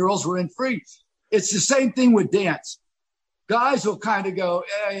looking girls were in free. It's the same thing with dance. Guys will kind of go,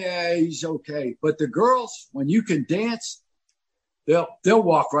 yeah, he's okay. But the girls, when you can dance, they'll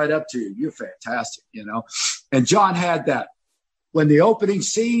walk right up to you. You're fantastic, And John had that. When the opening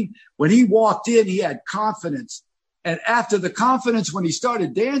scene, when he walked in, he had confidence. And after the confidence, when he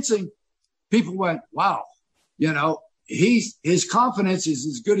started dancing, people went, wow, his confidence is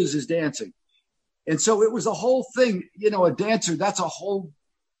as good as his dancing. And so it was a whole thing, a dancer, that's a whole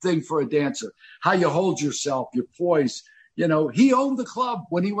thing for a dancer. How you hold yourself, your poise. You know, he owned the club.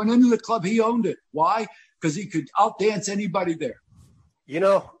 When he went into the club, he owned it. Why? Because he could outdance anybody there. You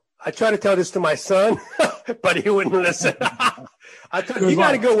know, I try to tell this to my son, but he wouldn't listen. I told you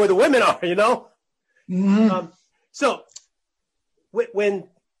got to go where the women are, you know? Mm-hmm. So when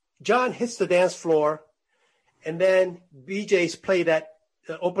John hits the dance floor and then BJ's play that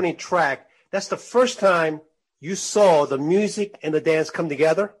opening track, that's the first time you saw the music and the dance come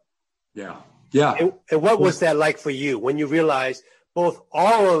together? Yeah. Yeah. And what was that like for you when you realized both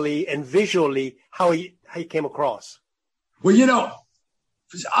orally and visually how he came across? Well, you know,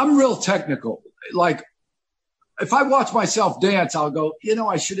 I'm real technical. Like, if I watch myself dance, I'll go, you know,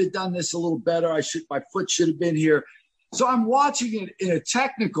 I should have done this a little better. My foot should have been here. So I'm watching it in a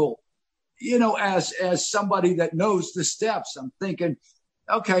technical, you know, as somebody that knows the steps. I'm thinking,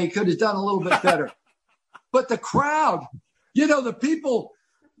 okay, he could have done a little bit better. But the crowd, you know, the people,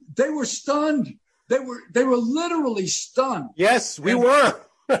 they were stunned. They were literally stunned. Yes, we were.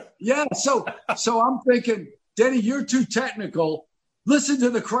 Yeah. So I'm thinking, Denny, you're too technical. Listen to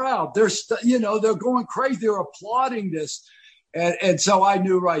the crowd. They're they're going crazy. They're applauding this. And so I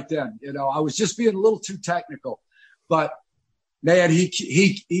knew right then, you know, I was just being a little too technical. But man,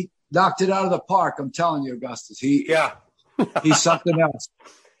 he knocked it out of the park. I'm telling you, Augustus. He's something else.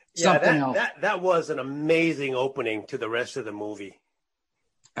 That was an amazing opening to the rest of the movie.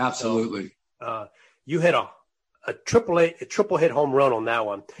 Absolutely. So, you hit a triple hit home run on that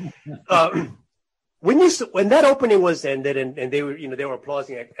one. When that opening was ended and they were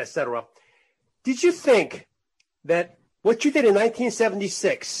applauding, etc., did you think that what you did in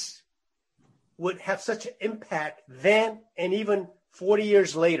 1976 would have such an impact then and even 40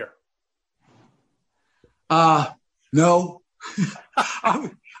 years later? No.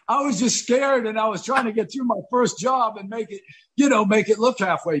 I was just scared, and I was trying to get through my first job and make it look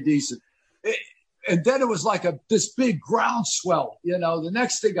halfway decent. And then it was like this big groundswell. You know, the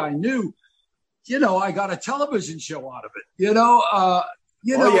next thing I knew, you know, I got a television show out of it.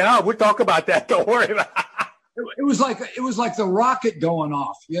 Yeah, we'll talk about that. Don't worry about it. It was like the rocket going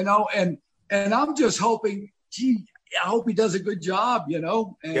off, you know, and I'm just hoping, I hope he does a good job, you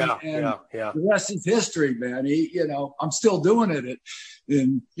know. And the rest is history, man. I'm still doing it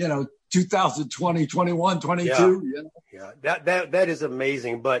in 2020, 21, 22. Yeah. You know? Yeah, that is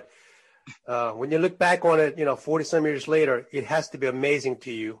amazing. But when you look back on it, 40 some years later, it has to be amazing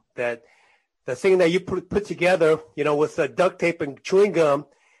to you that the thing that you put together, with duct tape and chewing gum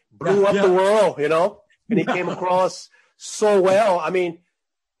blew up the world, and it came across so well. I mean,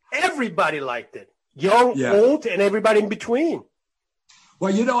 everybody liked it. Young, old, and everybody in between.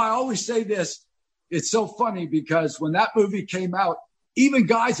 Well, I always say this. It's so funny because when that movie came out, even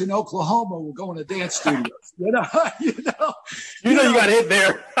guys in Oklahoma were going to dance studios. You got hit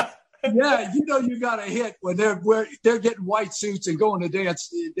there. Yeah, you got a hit when they're getting white suits and going to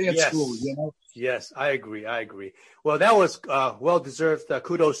dance school. Yes, I agree. Well, that was well-deserved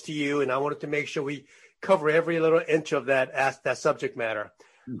kudos to you, and I wanted to make sure we cover every little inch of that subject matter.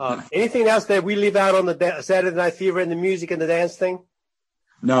 Anything else that we leave out on the Saturday Night Fever and the music and the dance thing?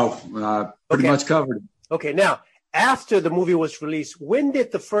 No, pretty much covered it. Okay, now, after the movie was released, when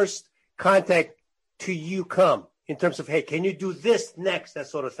did the first contact to you come in terms of, hey, can you do this next, that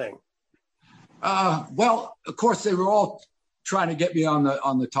sort of thing? Well, of course, they were all trying to get me on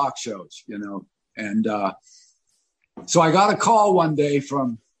the talk shows, and so I got a call one day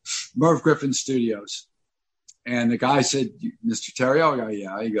from Merv Griffin Studios. And the guy said, Mr. Terrio? I go,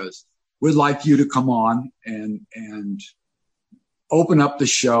 yeah. He goes, we'd like you to come on and open up the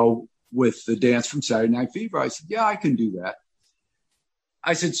show with the dance from Saturday Night Fever. I said, yeah, I can do that.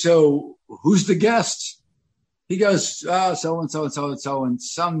 I said, so who's the guest? He goes, so-and-so and so-and-so and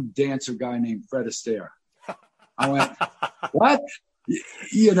some dancer guy named Fred Astaire. I went, what?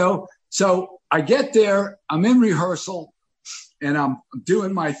 So I get there, I'm in rehearsal, and I'm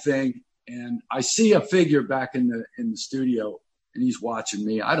doing my thing. And I see a figure back in the studio, and he's watching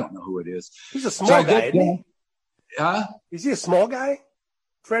me. I don't know who it is. He's a small guy, isn't he? Huh? Is he a small guy?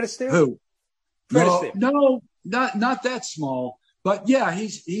 Fred Astaire? Who? Fred Astaire. No, not that small. But yeah,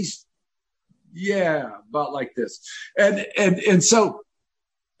 he's about like this. And so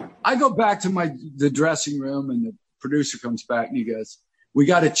I go back to the dressing room, and the producer comes back and he goes, "We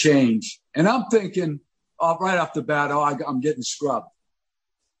got to change." And I'm thinking, right off the bat, I'm getting scrubbed.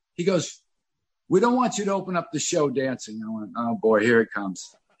 He goes, "We don't want you to open up the show dancing." I went, "Oh boy, here it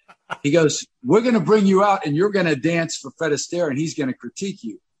comes." He goes, "We're going to bring you out and you're going to dance for Fred Astaire and he's going to critique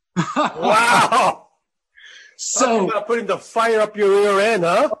you." Wow. So about putting the fire up your rear end,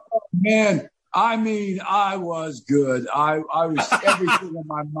 huh? Man, I mean, I was good. I was everything in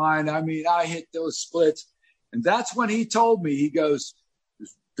my mind. I mean, I hit those splits. And that's when he told me, he goes,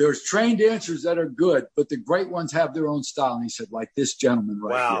 there's trained dancers that are good, but the great ones have their own style. And he said, like this gentleman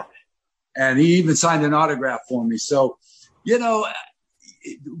right here. And he even signed an autograph for me. So, you know,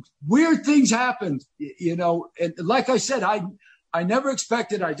 weird things happened, you know. And like I said, I never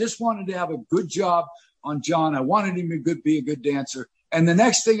expected. I just wanted to have a good job on John. I wanted him to be a good dancer. And the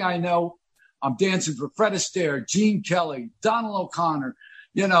next thing I know, I'm dancing for Fred Astaire, Gene Kelly, Donald O'Connor,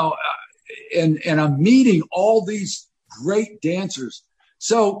 you know, and I'm meeting all these great dancers.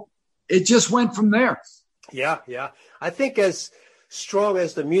 So it just went from there. Yeah. I think as strong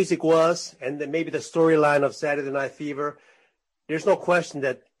as the music was, and then maybe the storyline of Saturday Night Fever, there's no question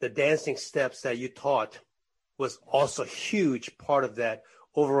that the dancing steps that you taught was also a huge part of that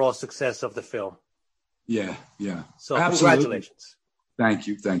overall success of the film. Yeah. So absolutely. Congratulations. Thank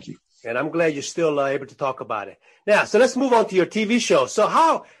you. And I'm glad you're still able to talk about it. Now, so let's move on to your TV show. So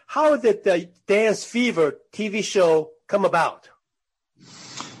how did the Dance Fever TV show come about?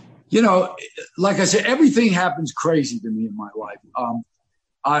 You know, like I said, everything happens crazy to me in my life.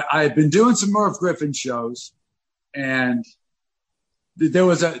 I had been doing some Merv Griffin shows, and there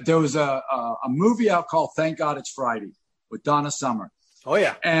was a movie out called Thank God It's Friday with Donna Summer. Oh,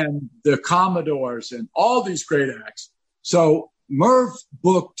 yeah. And the Commodores and all these great acts. So Merv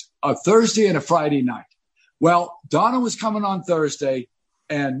booked a Thursday and a Friday night. Well, Donna was coming on Thursday,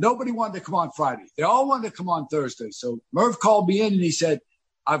 and nobody wanted to come on Friday. They all wanted to come on Thursday. So Merv called me in, and he said,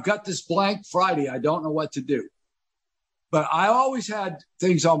 I've got this blank Friday. I don't know what to do. But I always had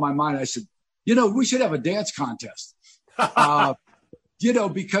things on my mind. I said, you know, we should have a dance contest. You know,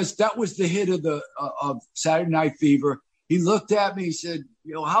 because that was the hit of Saturday Night Fever. He looked at me, he said,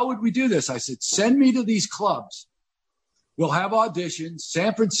 you know, how would we do this? I said, send me to these clubs. We'll have auditions,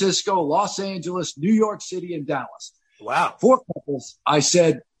 San Francisco, Los Angeles, New York City, and Dallas. Wow. 4 couples. I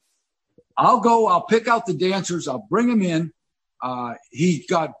said, I'll pick out the dancers. I'll bring them in. He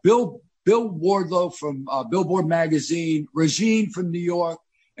got Bill Wardlow from Billboard magazine, Regine from New York,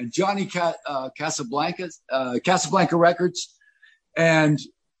 and Johnny Casablanca Records. And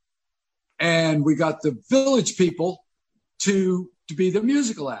we got the Village People to be the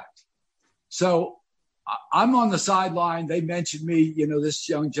musical act. So I'm on the sideline. They mentioned me, you know, this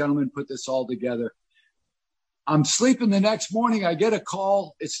young gentleman put this all together. I'm sleeping the next morning. I get a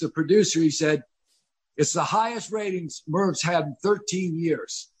call. It's the producer. He said, it's the highest ratings Merv's had in 13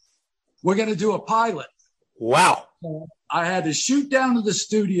 years. We're going to do a pilot. Wow. So I had to shoot down to the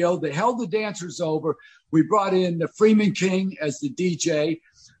studio. They held the dancers over. We brought in the Freeman King as the DJ.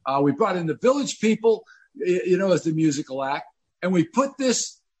 We brought in the Village People, you know, as the musical act. And we put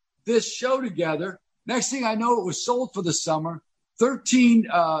this show together. Next thing I know, it was sold for the summer. 13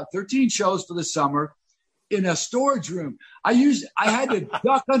 shows for the summer in a storage room. I had to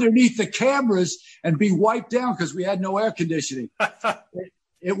duck underneath the cameras and be wiped down because we had no air conditioning.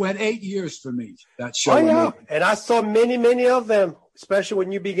 It went 8 years for me, that show. Oh, yeah. And I saw many of them, especially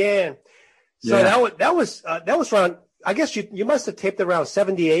when you began. So yeah. that was around, I guess you must have taped around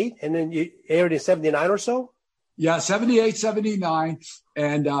 78 and then you aired in 79 or so? Yeah, 78, 79.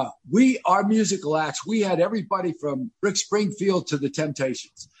 And our musical acts, we had everybody from Rick Springfield to the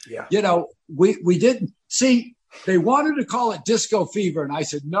Temptations. Yeah. You know, we didn't see, they wanted to call it Disco Fever. And I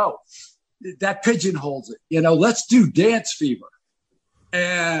said, no, that pigeonholes it. You know, let's do Dance Fever.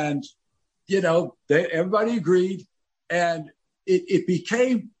 And, you know, everybody agreed. And it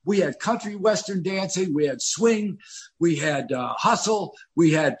became, we had country western dancing, we had swing, we had hustle,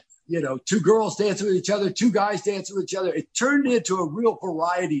 we had, you know, two girls dancing with each other, two guys dancing with each other. It turned into a real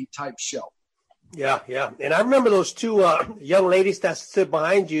variety type show. Yeah. And I remember those two young ladies that stood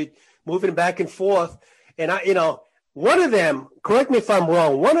behind you moving back and forth. And one of them, correct me if I'm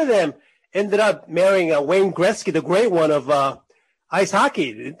wrong, one of them ended up marrying Wayne Gretzky, the great one of ice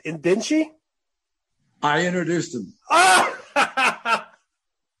hockey, didn't she? I introduced him.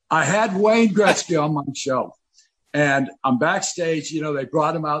 I had Wayne Gretzky on my show. And I'm backstage, you know, they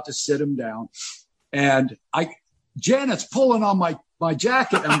brought him out to sit him down. And Janet's pulling on my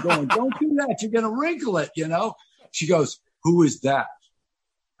jacket. I'm going, don't do that. You're going to wrinkle it, you know. She goes, who is that?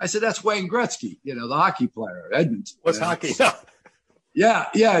 I said, that's Wayne Gretzky, you know, the hockey player, Edmonton. What's hockey? Yeah.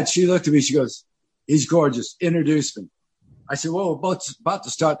 And she looked at me. She goes, he's gorgeous. Introduce me. I said, well, we're about to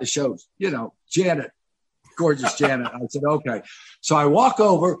start the show. You know, Janet, gorgeous Janet. I said, okay. So I walk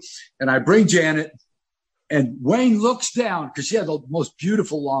over and I bring Janet. And Wayne looks down because she had the most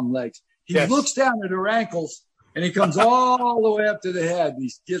beautiful long legs. He looks down at her ankles and he comes all the way up to the head.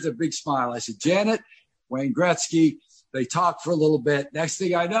 He gives a big smile. I said, Janet, Wayne Gretzky, They talk for a little bit. Next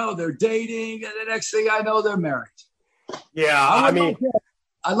thing I know, they're dating. And the next thing I know, they're married. Yeah, I mean,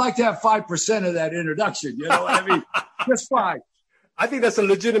 I'd like to have 5% of that introduction. You know what I mean? Just 5. I think that's a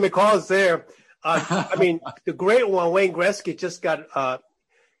legitimate cause there. I mean, the great one, Wayne Gretzky, just got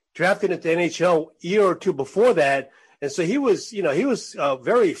drafted into the NHL a year or two before that. And so he was a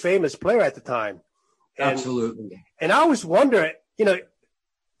very famous player at the time. And, absolutely. And I always wonder,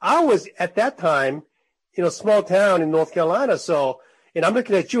 I was at that time, small town in North Carolina. So, and I'm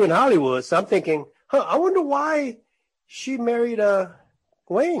looking at you in Hollywood. So I'm thinking, I wonder why she married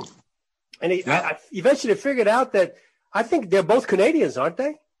Wayne. And I eventually figured out that I think they're both Canadians, aren't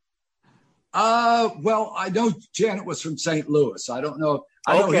they? Well, I know Janet was from St. Louis. I don't know.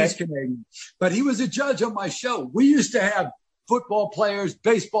 I know he's Canadian, but he was a judge on my show. We used to have football players,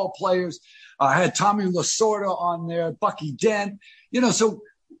 baseball players. I had Tommy Lasorda on there, Bucky Dent. So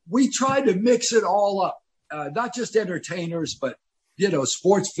we tried to mix it all up, not just entertainers, but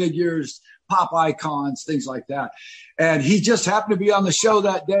sports figures, pop icons, things like that. And he just happened to be on the show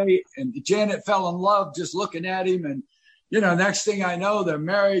that day, and Janet fell in love just looking at him. And next thing I know, they're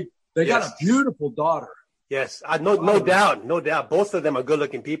married. They got a beautiful daughter. Yes, no doubt. Both of them are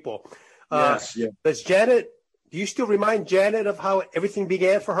good-looking people. Yes. Do you still remind Janet of how everything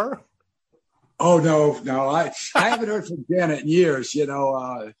began for her? Oh, no. I haven't heard from Janet in years,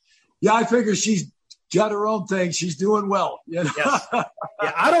 I figure she's got her own thing. She's doing well. Yes. Yeah,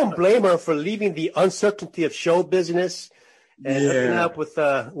 I don't blame her for leaving the uncertainty of show business and hooking up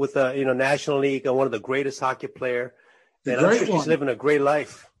with National League and one of the greatest hockey player. And I'm sure she's living a great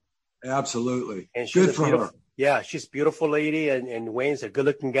life. Absolutely. And she's good for her. Yeah, she's a beautiful lady, and Wayne's a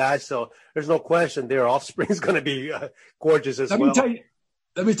good-looking guy. So there's no question their offspring is going to be gorgeous as well.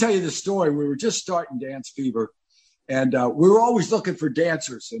 Let me tell you the story. We were just starting Dance Fever, and we were always looking for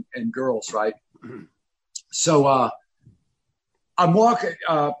dancers and girls, right? So I'm walking.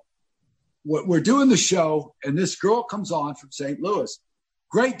 We're doing the show, and this girl comes on from St. Louis.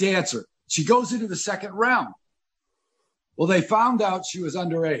 Great dancer. She goes into the second round. Well, they found out she was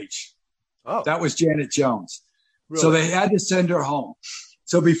underage. Oh. That was Janet Jones. Really? So they had to send her home.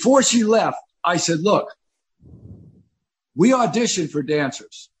 So before she left, I said, look, we audition for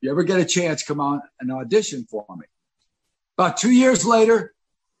dancers. You ever get a chance, come on and audition for me. About 2 years later,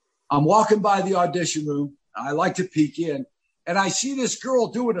 I'm walking by the audition room. I like to peek in, and I see this girl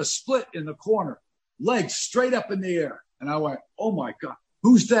doing a split in the corner, legs straight up in the air. And I went, oh, my God,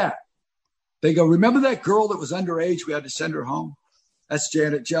 who's that? They go, remember that girl that was underage? We had to send her home. That's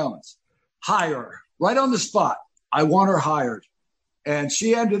Janet Jones. Hire her right on the spot. I want her hired. And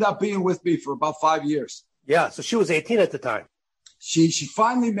she ended up being with me for about 5 years. Yeah, so she was 18 at the time. She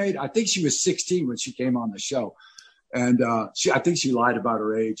finally made, I think she was 16 when she came on the show. And I think she lied about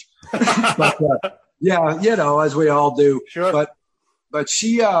her age. But yeah, as we all do. Sure. But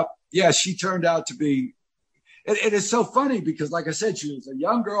she turned out to be, it is so funny because, like I said, she was a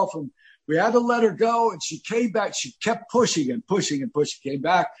young girl we had to let her go, and she came back. She kept pushing and pushing and pushing, came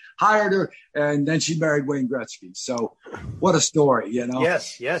back, hired her, and then she married Wayne Gretzky. So what a story,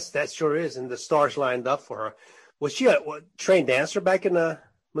 Yes, that sure is. And the stars lined up for her. Was she a trained dancer back in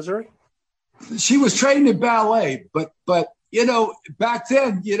Missouri? She was trained in ballet, but back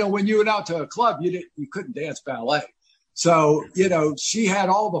then, when you went out to a club, you couldn't dance ballet. So, she had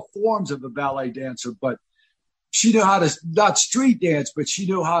all the forms of a ballet dancer, but she knew how to, not street dance, but she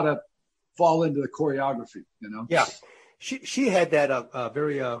knew how to fall into the choreography, Yeah. She had that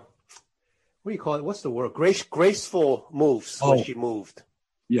very, what do you call it? What's the word? Graceful moves when she moved.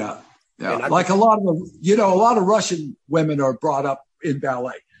 Yeah. Like a lot of Russian women are brought up in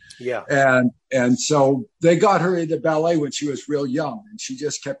ballet. Yeah. And so they got her into ballet when she was real young, and she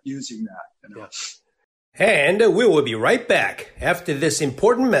just kept using that. Yeah. And we will be right back after this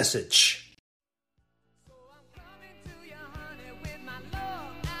important message.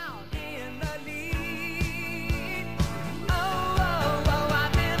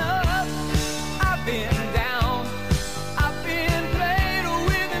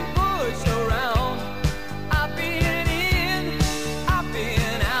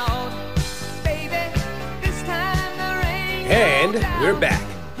 And we're back.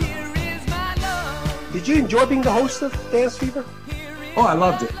 Did you enjoy being the host of Dance Fever? Oh, I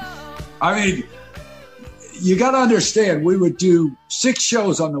loved it. I mean, you got to understand, we would do 6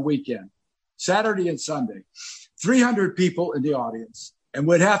 shows on the weekend, Saturday and Sunday, 300 people in the audience, and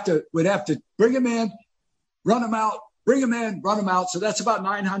we'd have to bring them in, run them out, bring them in, run them out. So that's about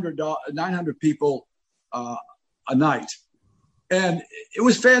 900 people a night. And it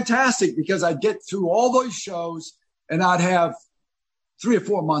was fantastic because I'd get through all those shows and I'd have 3 or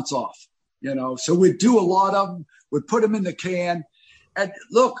 4 months off. So we'd do a lot of them. We'd put them in the can. And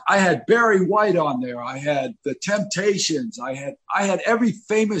look, I had Barry White on there. I had the Temptations. I had every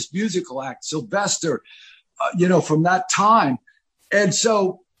famous musical act, Sylvester, from that time. And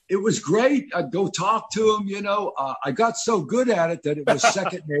so it was great. I'd go talk to him, I got so good at it that it was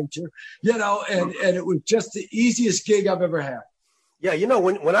second nature, and it was just the easiest gig I've ever had. Yeah,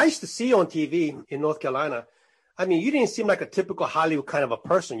 when I used to see you on TV in North Carolina, I mean, you didn't seem like a typical Hollywood kind of a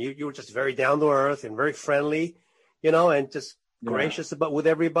person. You were just very down to earth and very friendly, and just gracious about with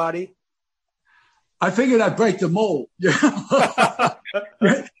everybody. I figured I'd break the mold. And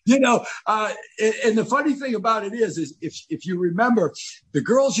the funny thing about it is if you remember, the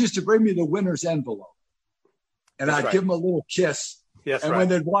girls used to bring me the winner's envelope, and That's I'd give them a little kiss. Yes, and right. when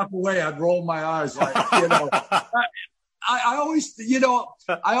they'd walk away, I'd roll my eyes like, I always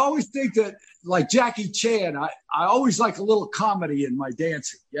think that, like Jackie Chan, I always like a little comedy in my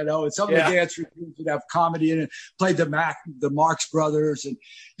dancing, and some of the dance routines would have comedy in it, played the Marx Brothers. And,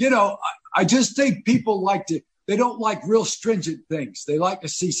 I just think people they don't like real stringent things. They like to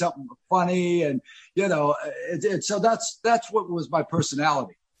see something funny. And, and so that's what was my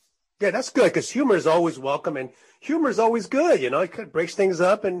personality. Yeah, that's good, because humor is always welcome, and humor is always good. It kind of breaks things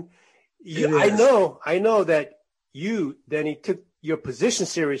up. And I know that you, Denny, took your position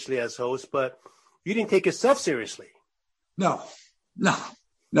seriously as host, but you didn't take yourself seriously. No.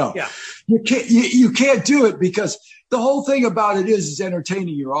 Yeah. You can't do it, because the whole thing about it is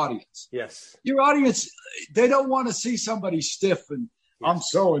entertaining your audience. Yes. Your audience, they don't want to see somebody stiff and I'm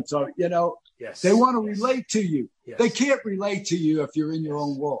so-and-so, Yes. They want to relate to you. Yes. They can't relate to you if you're in your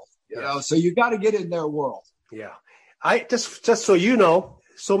own world, so you got to get in their world. Yeah. I just so you know,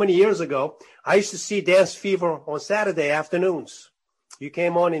 so many years ago, I used to see Dance Fever on Saturday afternoons. You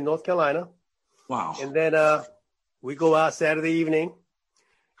came on in North Carolina. Wow. And then we go out Saturday evening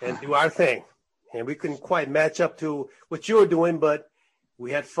and do our thing. And we couldn't quite match up to what you were doing, but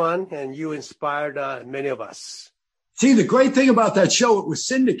we had fun, and you inspired many of us. See, the great thing about that show, it was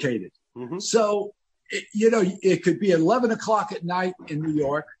syndicated. Mm-hmm. So, it could be 11 o'clock at night in New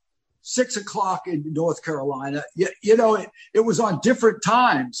York, 6 o'clock in North Carolina. It was on different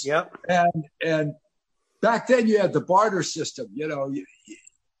times. Yep. And back then you had the barter system,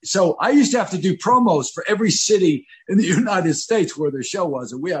 So I used to have to do promos for every city in the United States where the show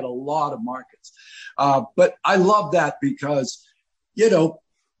was, and we had a lot of markets. But I love that because,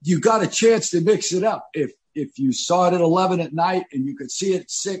 you got a chance to mix it up. If you saw it at 11 at night and you could see it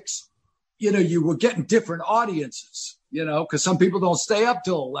at 6, you were getting different audiences, because some people don't stay up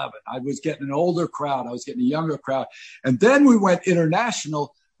till 11. I was getting an older crowd. I was getting a younger crowd. And then we went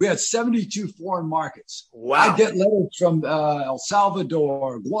international. We had 72 foreign markets. Wow. I get letters from El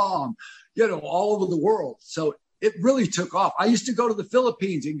Salvador, Guam, all over the world. So it really took off. I used to go to the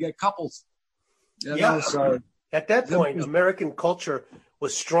Philippines and get couples. So at that point, American culture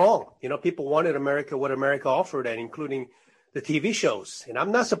was strong. People wanted what America offered, and including the TV shows. And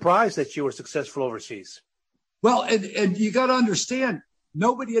I'm not surprised that you were successful overseas. Well, and you got to understand,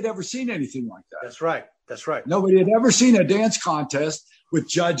 nobody had ever seen anything like that. That's right. Nobody had ever seen a dance contest with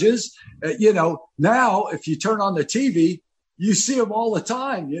judges. Now if you turn on the TV, you see them all the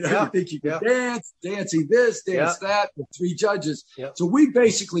time. You think you can dance, dancing this, dance that, with 3 judges. Yeah. So we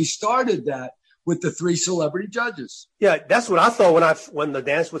basically started that with the 3 celebrity judges. Yeah, that's what I thought when the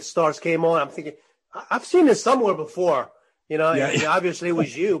Dance with Stars came on. I'm thinking, I've seen this somewhere before. And obviously it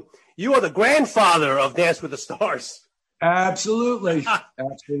was you. You are the grandfather of Dance with the Stars. Absolutely.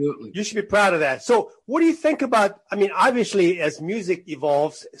 Absolutely. You should be proud of that. So what do you think about, obviously as music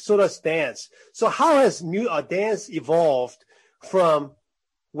evolves, so does dance. So how has dance evolved from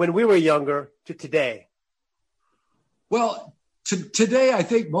when we were younger to today? Well, today, I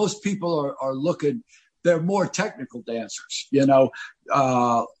think most people are looking, they're more technical dancers,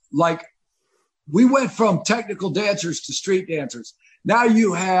 like we went from technical dancers to street dancers. Now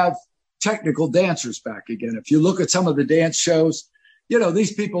you have technical dancers back again. If you look at some of the dance shows,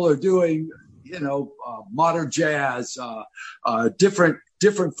 these people are doing, modern jazz,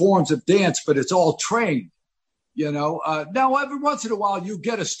 different forms of dance, but it's all trained, Now, every once in a while you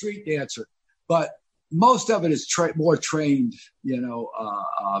get a street dancer, but most of it is more trained,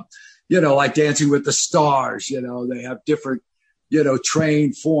 like Dancing with the Stars, they have different,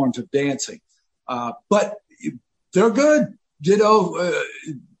 trained forms of dancing. But they're good,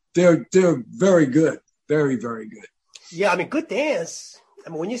 they're very good, very, very good. Yeah, good dance.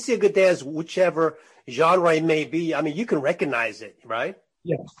 When you see a good dance, whichever genre it may be, you can recognize it, right?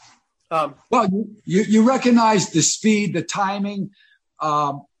 Yeah. Well, you recognize the speed, the timing,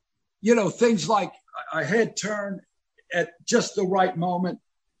 things like a head turn at just the right moment.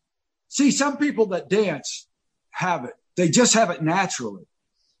 see, some people that dance have it. They just have it naturally.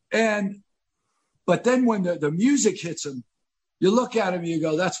 But then when the music hits them, you look at him and you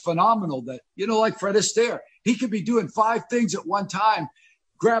go, that's phenomenal. That, like Fred Astaire, he could be doing 5 things at one time,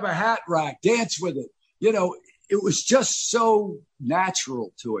 grab a hat rack, dance with it. It was just so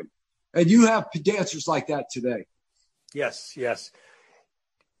natural to him. And you have dancers like that today. Yes.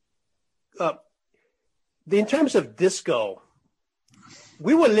 In terms of disco,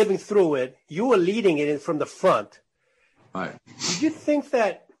 we were living through it. You were leading it in from the front. Right. Do you think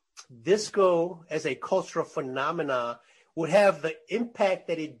that disco as a cultural phenomena would have the impact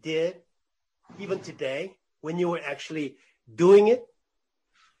that it did even today when you were actually doing it?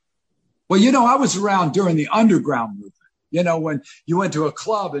 Well, I was around during the underground movement, when you went to a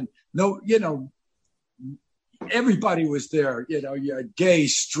club and everybody was there, you had gay,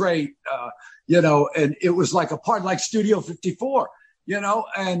 straight, and it was like a part like Studio 54,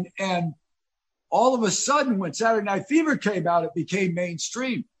 and all of a sudden when Saturday Night Fever came out, it became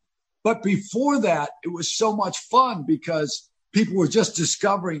mainstream. But before that, it was so much fun because people were just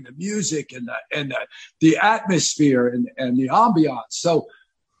discovering the music and the atmosphere and the ambiance. So,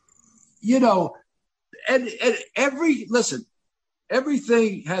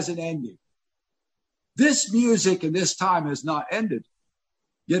 everything has an ending. This music and this time has not ended.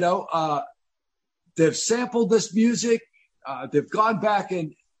 They've sampled this music. They've gone back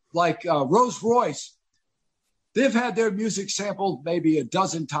and like Rolls Royce, they've had their music sampled maybe a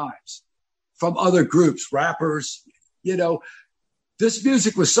dozen times from other groups, rappers. This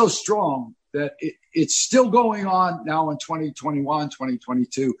music was so strong that it's still going on now in 2021,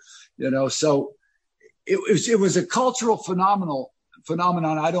 2022. So it was a cultural phenomenon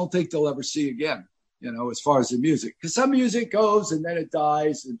I don't think they'll ever see again, as far as the music. Because some music goes and then it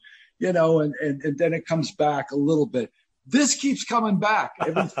dies and then it comes back a little bit. This keeps coming back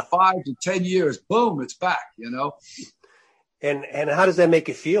every 5 to 10 years. Boom, it's back, And how does that make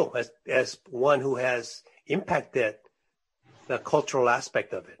you feel as one who has impacted the cultural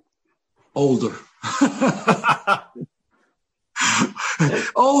aspect of it? Older.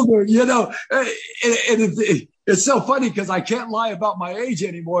 Older, it's so funny because I can't lie about my age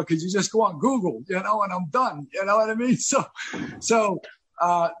anymore because you just go on Google, and I'm done. You know what I mean?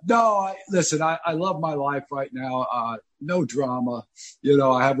 No, listen, I love my life right now. No drama.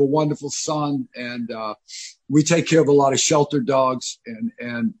 I have a wonderful son and we take care of a lot of shelter dogs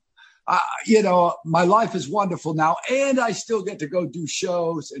and my life is wonderful now. And I still get to go do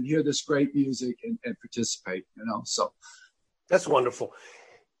shows and hear this great music and participate, so. That's wonderful.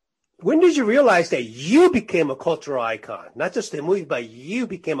 When did you realize that you became a cultural icon? Not just the movie, but you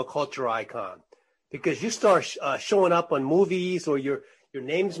became a cultural icon because you start showing up on movies or your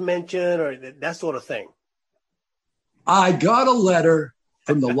name's mentioned or that sort of thing. I got a letter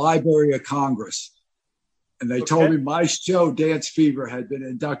from the Library of Congress, and they told me my show, Dance Fever, had been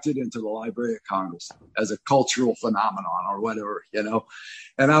inducted into the Library of Congress as a cultural phenomenon or whatever, And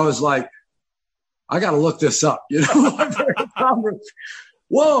I was like, I got to look this up, Library of Congress.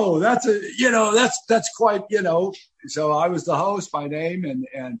 Whoa, that's quite, So I was the host, my name,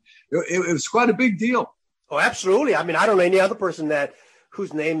 and it was quite a big deal. Oh, absolutely. I mean, I don't know any other person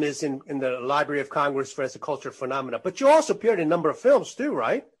whose name is in the Library of Congress as a cultural phenomenon. But you also appeared in a number of films too,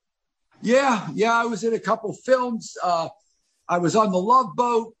 right? Yeah. I was in a couple films. I was on The Love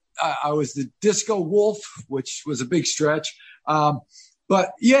Boat. I was the Disco Wolf, which was a big stretch.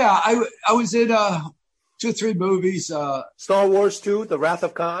 But yeah, I was in 2 or 3 movies. Star Wars 2, The Wrath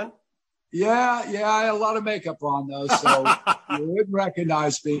of Khan. Yeah, I had a lot of makeup on those, so you wouldn't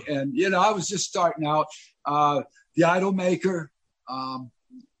recognize me. And I was just starting out. The Idol Maker.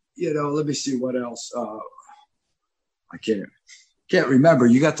 Let me see what else. I can't remember.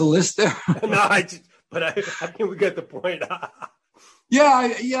 You got the list there? No, I think we get the point.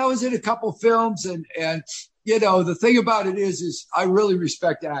 I was in a couple films, and the thing about it is I really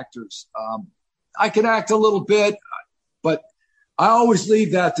respect actors. I can act a little bit, but I always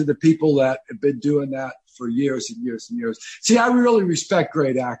leave that to the people that have been doing that for years and years and years. See, I really respect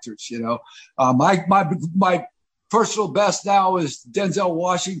great actors. My personal best now is Denzel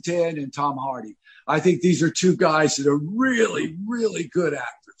Washington and Tom Hardy. I think these are 2 guys that are really, really good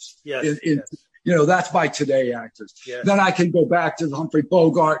actors. Yes, that's my today actors. Yes. Then I can go back to Humphrey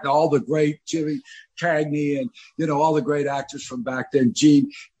Bogart and all the great Jimmy Cagney and, all the great actors from back then, Gene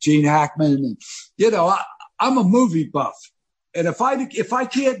Hackman. And, I'm a movie buff. And if I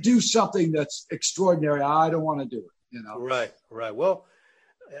can't do something that's extraordinary, I don't want to do it, Right. Well,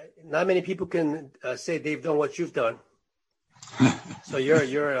 not many people can say they've done what you've done. So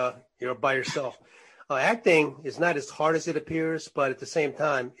you're by yourself. Acting is not as hard as it appears, but at the same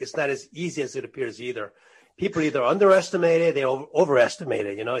time, it's not as easy as it appears either. People either underestimate it, they overestimate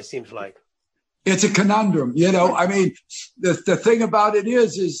it, it seems like. It's a conundrum, I mean, the thing about it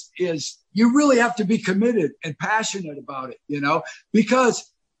is you really have to be committed and passionate about it,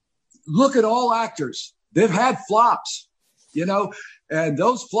 because look at all actors. They've had flops, and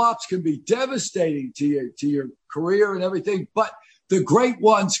those flops can be devastating to your career and everything, but the great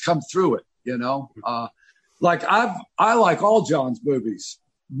ones come through it. Like I like all John's movies,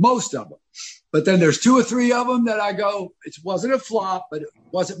 most of them, but then there's 2 or 3 of them that I go, it wasn't a flop, but it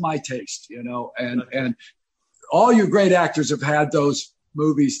wasn't my taste, and all you great actors have had those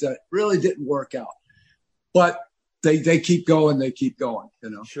movies that really didn't work out, but they keep going,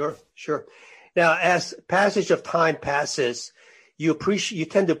 Sure. Now, as passage of time passes, you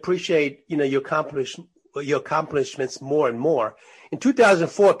tend to appreciate, your accomplishments more and more. In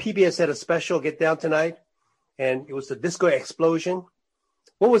 2004, PBS had a special, Get Down Tonight, and it was the disco explosion.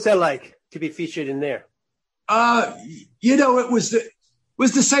 What was that like to be featured in there? It was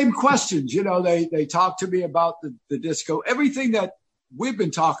the same questions. They talked to me about the disco, everything that we've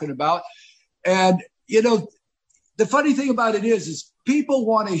been talking about. And, the funny thing about it is people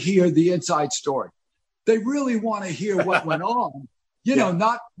want to hear the inside story. They really want to hear what went on.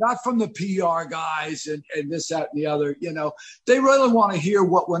 Not from the PR guys and this, that, and the other, they really want to hear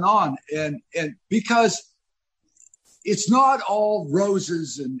what went on. And because it's not all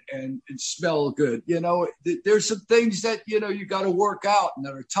roses and smell good, there's some things that, you got to work out and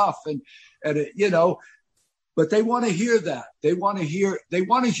that are tough but they want to hear that. They want to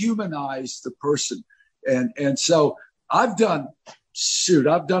humanize the person. And so I've done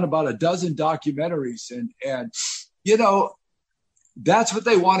about a dozen documentaries and that's what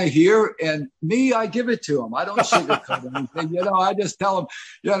they want to hear. And me, I give it to them. I don't sugarcoat anything. I just tell them,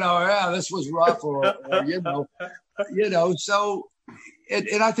 this was rough so,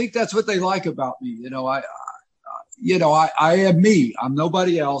 and I think that's what they like about me. I am me. I'm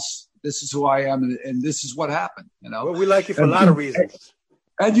nobody else. This is who I am. And this is what happened, Well, we like you for a lot of reasons.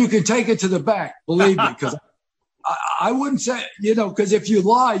 And you can take it to the bank, believe me, because I wouldn't say, because if you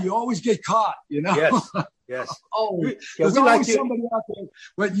lie, you always get caught, Yes. There's always somebody out there,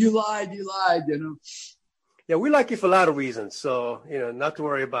 but you lied, Yeah, we like you for a lot of reasons. So, not to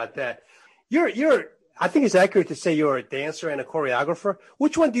worry about that. I think it's accurate to say you're a dancer and a choreographer.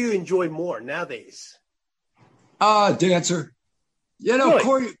 Which one do you enjoy more nowadays? Dancer.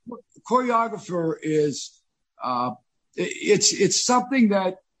 Really? Choreographer is, it's something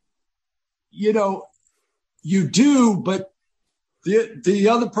that, you do, but the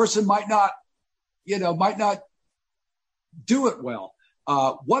other person might not do it well.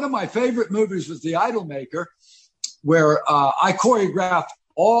 One of my favorite movies was The Idolmaker, where I choreographed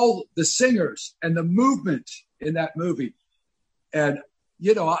all the singers and the movement in that movie. And,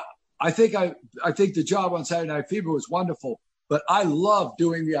 I think the job on Saturday Night Fever was wonderful, but I love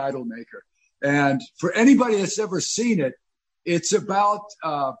doing The Idolmaker. And for anybody that's ever seen it, it's about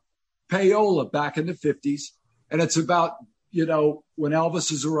payola back in the 50s. And it's about, when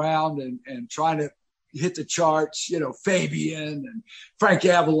Elvis is around and trying to hit the charts, Fabian and Frank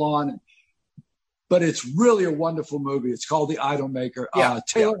Avalon. But it's really a wonderful movie. It's called The Idolmaker.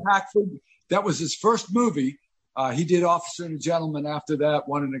 Taylor Hackford, that was his first movie. He did Officer and a Gentleman after that,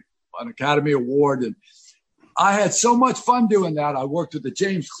 won an Academy Award. And I had so much fun doing that. I worked with the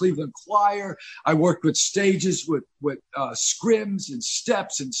James Cleveland Choir. I worked with stages with scrims and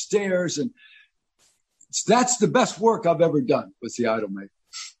steps and stairs. And that's the best work I've ever done with The Idolmaker.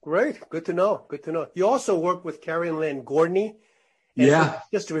 Great. Good to know. You also worked with Karen Lynn Gordney. And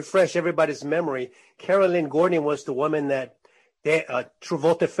just to refresh everybody's memory, Karen Lynn Gordney was the woman that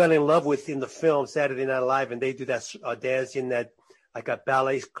Travolta fell in love with in the film Saturday Night Live, and they do that dance in that like a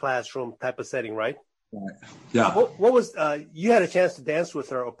ballet classroom type of setting, right? Right. Yeah. What was you had a chance to dance with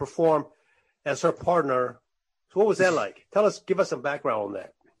her or perform as her partner? So what was that like? Give us some background on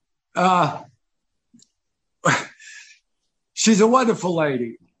that. She's a wonderful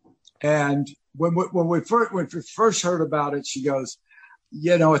lady, and when we first heard about it, she goes,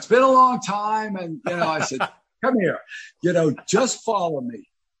 it's been a long time, and I said, come here, just follow me,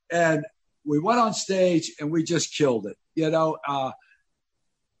 and we went on stage and we just killed it,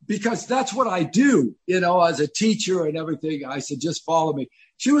 because that's what I do, as a teacher and everything. I said, just follow me.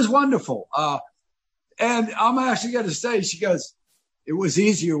 She was wonderful, and I'm actually going to say, she goes, it was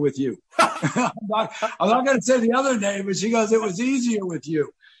easier with you. I'm not going to say the other name, but she goes, it was easier with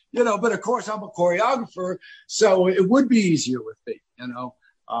you, but of course I'm a choreographer, so it would be easier with me,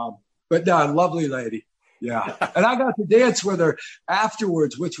 but no, lovely lady. Yeah. And I got to dance with her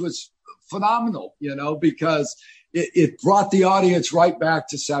afterwards, which was phenomenal, because it brought the audience right back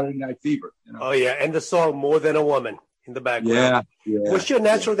to Saturday Night Fever. Oh, yeah. And the song More Than a Woman in the background. Yeah. Was she a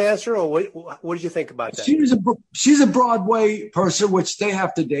natural dancer, or what did you think about that? She's a Broadway person, which they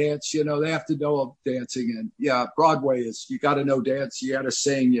have to dance. They have to know dancing. And yeah, Broadway is, you got to know dance, you got to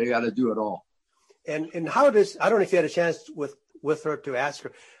sing, you got to do it all. And how does, I don't know if you had a chance with her to ask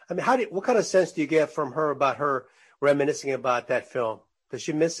her. I mean, what kind of sense do you get from her about her reminiscing about that film? Does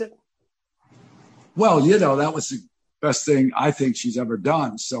she miss it? Well, that was the best thing I think she's ever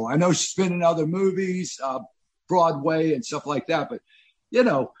done. So I know she's been in other movies, Broadway and stuff like that. But,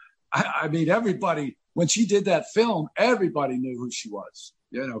 I mean, everybody, when she did that film, everybody knew who she was.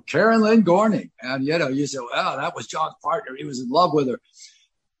 Karen Lynn Gorney. And, you say, well, that was John's partner. He was in love with her.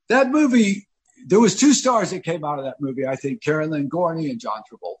 That movie, there was 2 stars that came out of that movie. I think Karen Lynn Gorney and John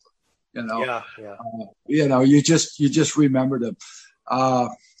Travolta. Yeah. You just remembered him.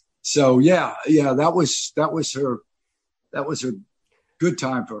 So that was her good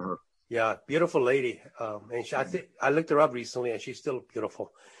time for her. Yeah, beautiful lady. And I looked her up recently, and she's still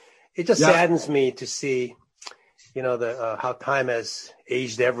beautiful. It just saddens me to see, how time has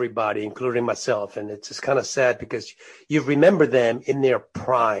aged everybody, including myself, and it's just kind of sad because you remember them in their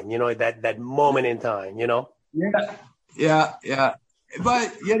prime. That moment in time. Yeah. But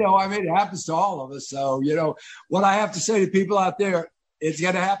I mean, it happens to all of us. So what I have to say to people out there, it's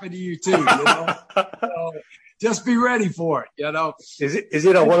going to happen to you too. So just be ready for it. Is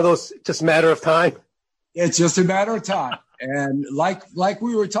it one of those just matter of time? It's just a matter of time. And like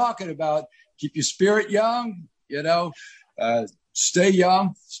we were talking about, keep your spirit young. Stay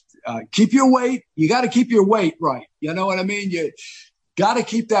young. Keep your weight. You got to keep your weight right. You know what I mean? You got to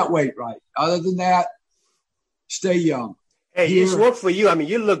keep that weight right. Other than that, stay young. Hey, it's work for you. I mean,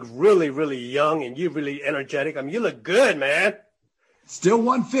 you look really, really young, and you're really energetic. I mean, you look good, man. Still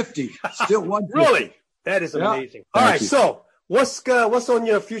 150. Still 150. Really? That is amazing. All right. So what's on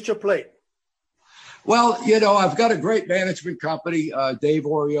your future plate? Well, I've got a great management company. Dave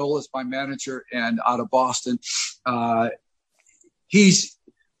Oriola is my manager, and out of Boston.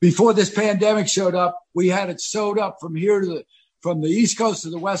 Before this pandemic showed up, we had it sewed up from the East Coast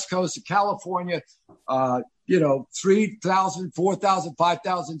to the West Coast to California. 3,000, 4,000,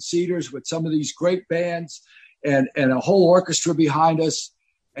 5,000 seaters with some of these great bands and a whole orchestra behind us.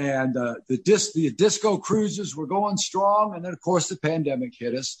 And the disco cruises were going strong. And then, of course, the pandemic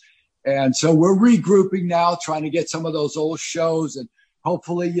hit us. And so we're regrouping now, trying to get some of those old shows. And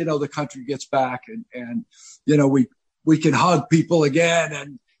hopefully, the country gets back and we can hug people again.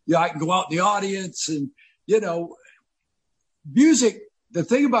 And I can go out in the audience. And, music, the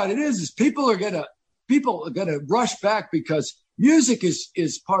thing about it is people are going to rush back because music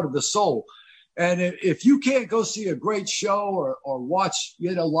is part of the soul. And if you can't go see a great show or watch,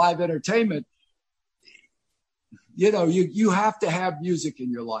 live entertainment, you have to have music in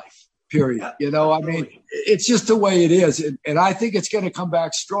your life, period. I mean, it's just the way it is. And I think it's going to come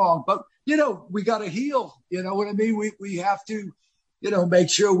back strong, but, we got to heal. You know what I mean? We have to, make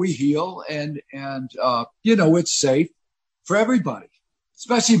sure we heal and it's safe for everybody,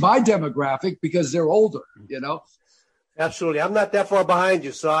 especially my demographic, because they're older, Absolutely. I'm not that far behind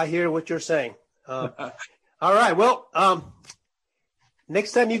you, so I hear what you're saying. All right. Well,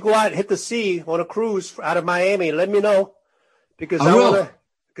 next time you go out and hit the sea on a cruise out of Miami, let me know because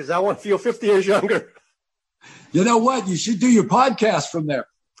I want to feel 50 years younger. You know what? You should do your podcast from there.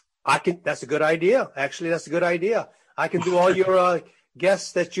 That's a good idea. Actually, that's a good idea. I can do all your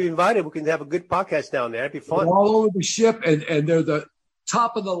guests that you invited. We can have a good podcast down there. It'd be fun. They're all over the ship, and they're the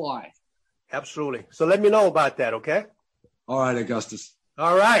top of the line. Absolutely. So let me know about that, okay? All right, Augustus.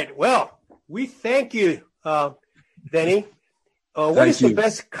 All right. Well, we thank you, Deney. What is the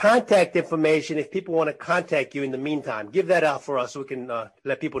best contact information if people want to contact you in the meantime? Give that out for us so we can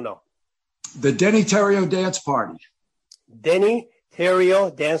let people know. The Deney Terrio Dance Party. Deney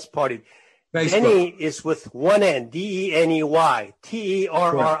Terrio Dance Party. Facebook. Deney is with one N, Deney,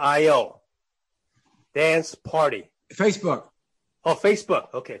 Terrio. Dance Party. Facebook. Oh,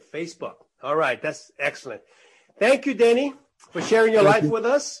 Facebook. Okay, Facebook. All right, that's excellent. Thank you, Deney, for sharing your life with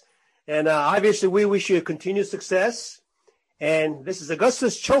us. And obviously, we wish you continued success. And this is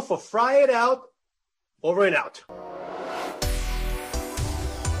Augustus Cho for Fry It Out. Over and out.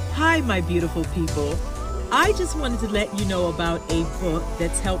 Hi, my beautiful people. I just wanted to let you know about a book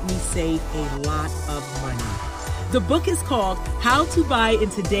that's helped me save a lot of money. The book is called How to Buy in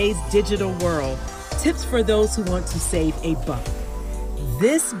Today's Digital World, Tips for Those Who Want to Save a Buck.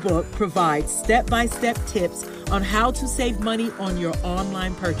 This book provides step-by-step tips on how to save money on your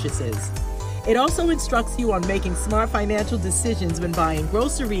online purchases. It also instructs you on making smart financial decisions when buying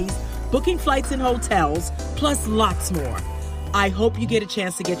groceries booking flights and hotels, plus lots more. I hope you get a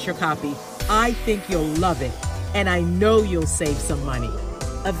chance to get your copy. I think you'll love it, and I know you'll save some money.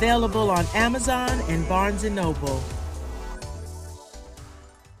 Available on Amazon and Barnes & Noble.